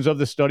implications of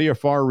this study are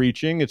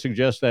far-reaching. It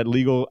suggests that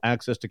legal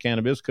access to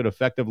cannabis could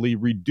effectively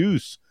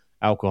reduce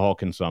alcohol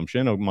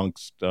consumption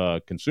amongst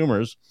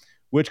consumers,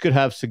 which could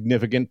have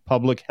significant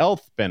public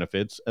health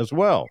benefits as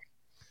well.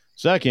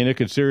 Second, it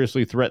could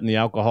seriously threaten the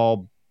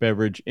alcohol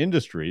beverage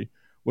industry,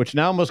 which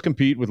now must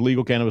compete with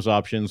legal cannabis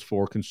options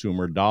for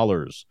consumer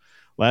dollars.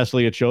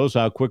 Lastly, it shows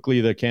how quickly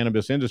the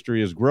cannabis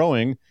industry is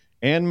growing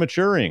and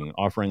maturing,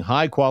 offering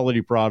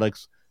high-quality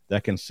products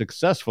that can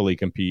successfully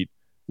compete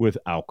with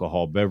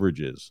alcohol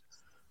beverages.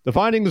 The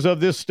findings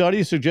of this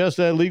study suggest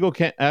that legal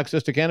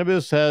access to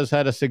cannabis has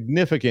had a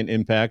significant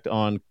impact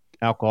on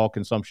alcohol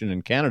consumption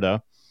in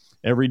Canada.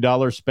 Every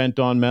dollar spent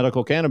on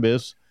medical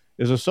cannabis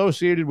is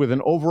associated with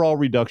an overall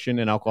reduction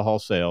in alcohol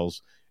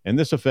sales, and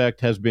this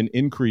effect has been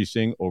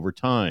increasing over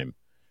time.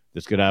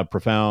 This could have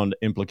profound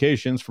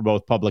implications for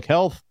both public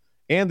health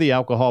and the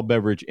alcohol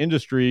beverage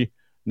industry,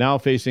 now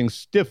facing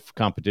stiff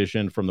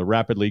competition from the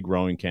rapidly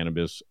growing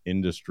cannabis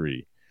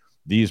industry.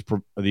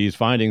 These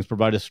findings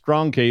provide a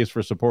strong case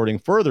for supporting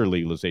further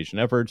legalization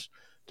efforts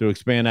to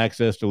expand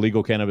access to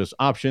legal cannabis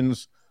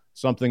options,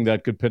 something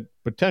that could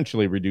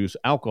potentially reduce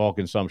alcohol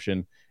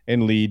consumption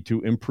and lead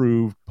to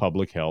improved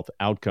public health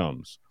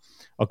outcomes.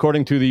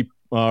 According to the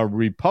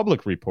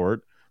Republic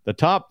report, the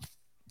top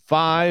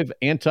 5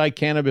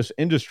 anti-cannabis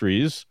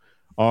industries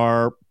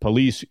are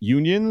police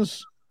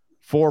unions,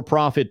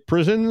 for-profit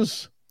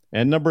prisons,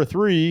 and number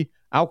 3,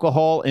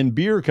 alcohol and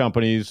beer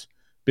companies,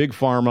 big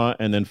pharma,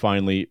 and then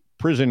finally,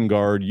 prison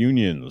guard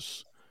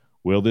unions.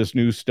 Will this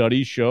new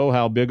study show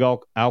how big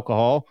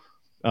alcohol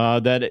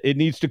that it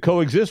needs to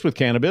coexist with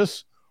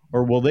cannabis,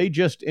 or will they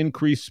just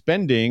increase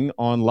spending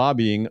on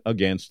lobbying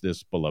against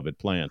this beloved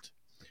plant?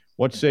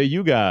 What say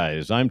you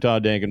guys? I'm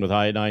Todd Dankin with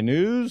High 9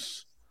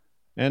 News.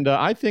 And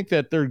I think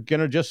that they're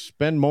going to just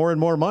spend more and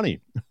more money,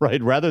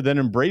 right? Rather than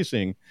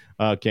embracing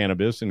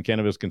cannabis and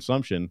cannabis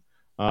consumption,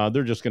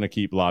 they're just going to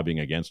keep lobbying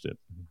against it.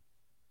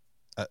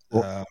 Thanks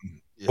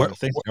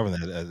for covering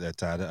that,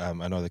 Todd.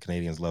 I know the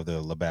Canadians love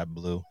the Labatt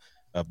Blue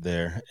up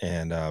there,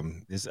 and I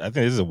think this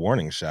is a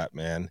warning shot,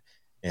 man.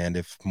 And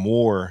if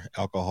more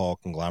alcohol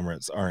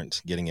conglomerates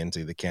aren't getting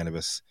into the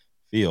cannabis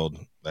field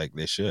like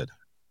they should.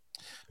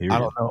 I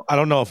don't know. I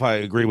don't know if I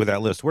agree with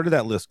that list. Where did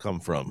that list come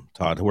from,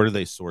 Todd? Where do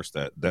they source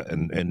that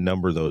and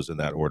number those in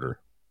that order?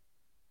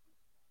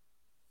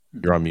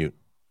 You're on mute.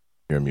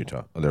 You're on mute,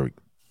 Todd. Oh, there we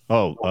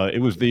go.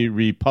 It was the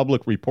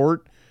Republic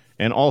Report,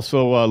 and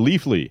also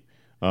Leafly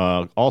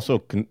also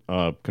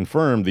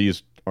confirmed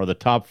these are the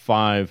top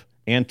 5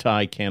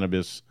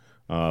 anti-cannabis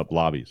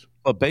lobbies.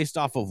 But based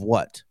off of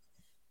what?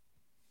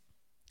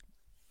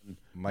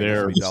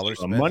 There's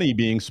money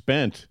being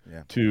spent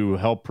to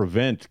help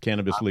prevent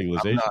cannabis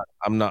legalization.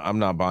 I'm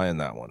not buying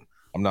that one.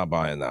 I'm not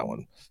buying that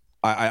one.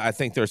 I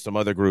think there's some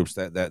other groups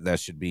that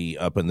should be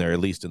up in there, at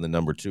least in the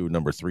number 2,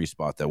 number 3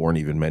 spot that weren't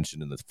even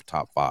mentioned in the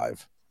top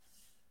 5.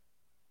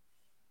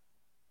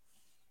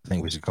 I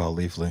think we should call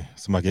Leafly.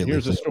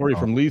 Here's a story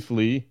from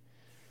Leafly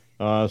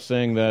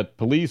saying that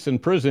police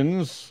and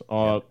prisons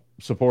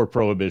support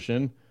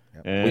prohibition.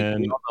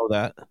 And we all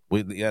know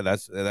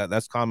that.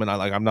 That's common.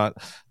 I'm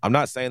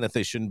not saying that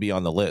they shouldn't be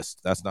on the list.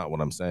 That's not what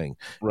I'm saying.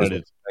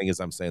 Right.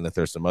 I'm saying that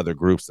there's some other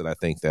groups that I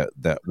think that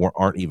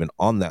aren't even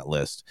on that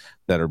list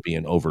that are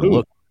being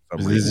overlooked.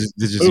 Is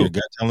this your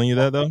gut telling you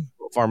that though?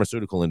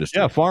 Pharmaceutical industry.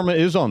 Yeah, pharma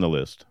is on the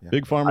list. Yeah.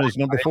 Big pharma is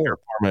number 4.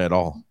 Pharma at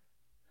all?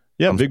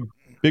 Yeah,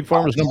 big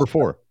pharma is number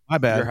 4. My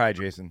bad. You're high,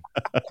 Jason.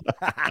 So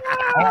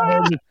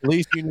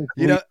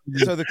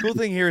the cool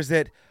thing here is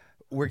that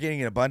we're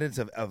getting an abundance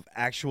of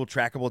actual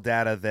trackable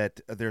data that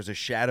there's a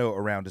shadow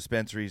around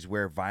dispensaries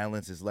where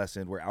violence is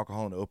lessened, where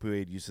alcohol and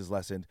opioid use is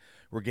lessened.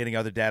 We're getting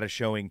other data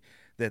showing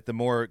that the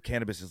more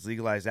cannabis is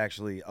legalized,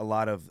 actually a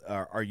lot of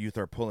our youth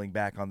are pulling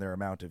back on their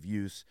amount of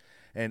use.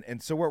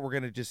 And so what we're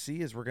going to just see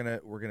is we're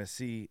going to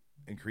see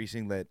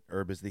increasing that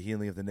herb is the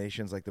healing of the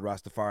nations, like the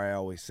Rastafari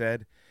always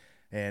said.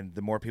 And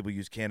the more people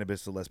use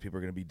cannabis, the less people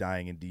are going to be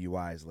dying in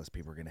DUIs, the less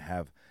people are going to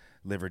have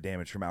liver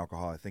damage from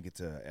alcohol. I think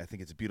it's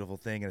a beautiful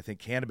thing, and I think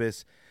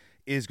cannabis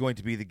is going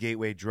to be the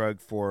gateway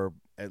drug for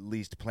at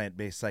least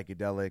plant-based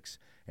psychedelics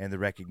and the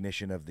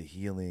recognition of the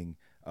healing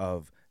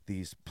of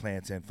these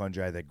plants and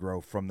fungi that grow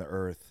from the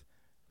earth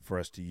for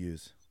us to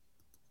use.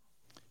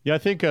 Yeah, I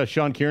think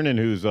Sean Kiernan,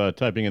 who's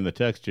typing in the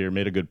text here,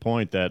 made a good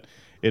point that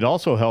it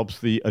also helps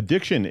the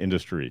addiction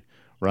industry,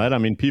 right? I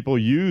mean, people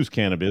use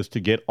cannabis to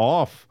get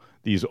off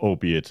these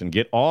opiates and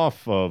get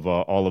off of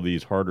all of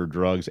these harder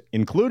drugs,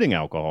 including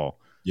alcohol.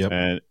 Yep.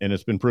 And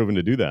it's been proven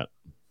to do that.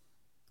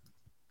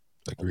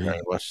 Very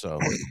much so.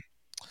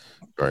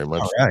 Very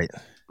much. All right.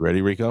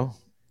 Ready, Rico?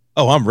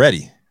 Oh, I'm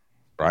ready.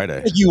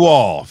 Friday. Thank you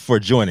all for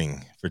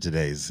joining for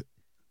today's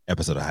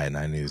episode of High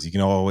 9 News. You can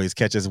always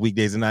catch us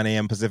weekdays at 9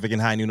 a.m. Pacific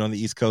and high noon on the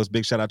East Coast.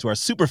 Big shout out to our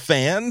super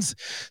fans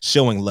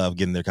showing love,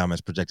 getting their comments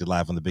projected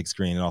live on the big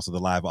screen, and also the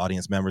live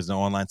audience members and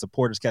online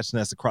supporters catching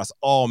us across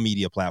all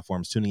media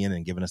platforms, tuning in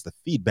and giving us the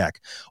feedback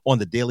on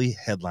the daily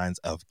headlines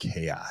of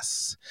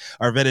chaos.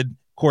 Our vetted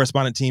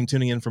correspondent team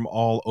tuning in from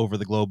all over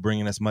the globe,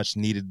 bringing us much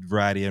needed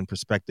variety and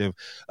perspective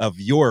of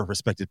your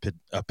respective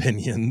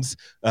opinions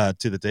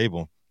to the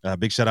table.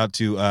 Big shout out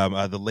to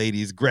the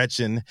ladies,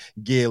 Gretchen,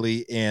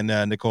 Gailey, and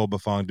Nicole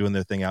Buffon doing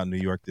their thing out in New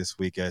York this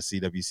week at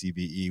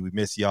CWCBE. We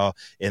miss y'all,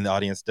 and the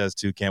audience does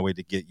too. Can't wait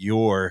to get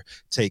your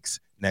takes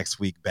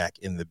next week back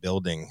in the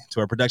building. To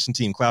our production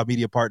team, Cloud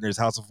Media Partners,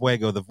 House of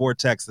Fuego, The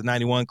Vortex, The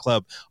 91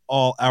 Club,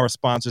 all our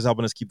sponsors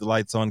helping us keep the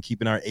lights on,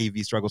 keeping our AV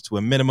struggles to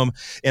a minimum.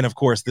 And of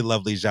course, the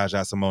lovely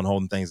Jaja Simone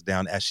holding things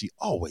down as she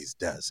always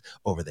does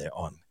over there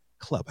on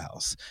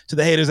Clubhouse. To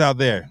the haters out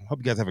there, hope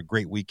you guys have a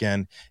great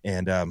weekend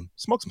and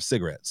smoke some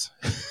cigarettes.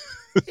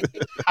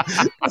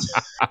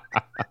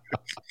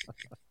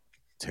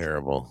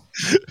 Terrible.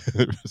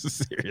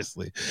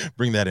 Seriously,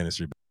 bring that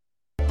industry back.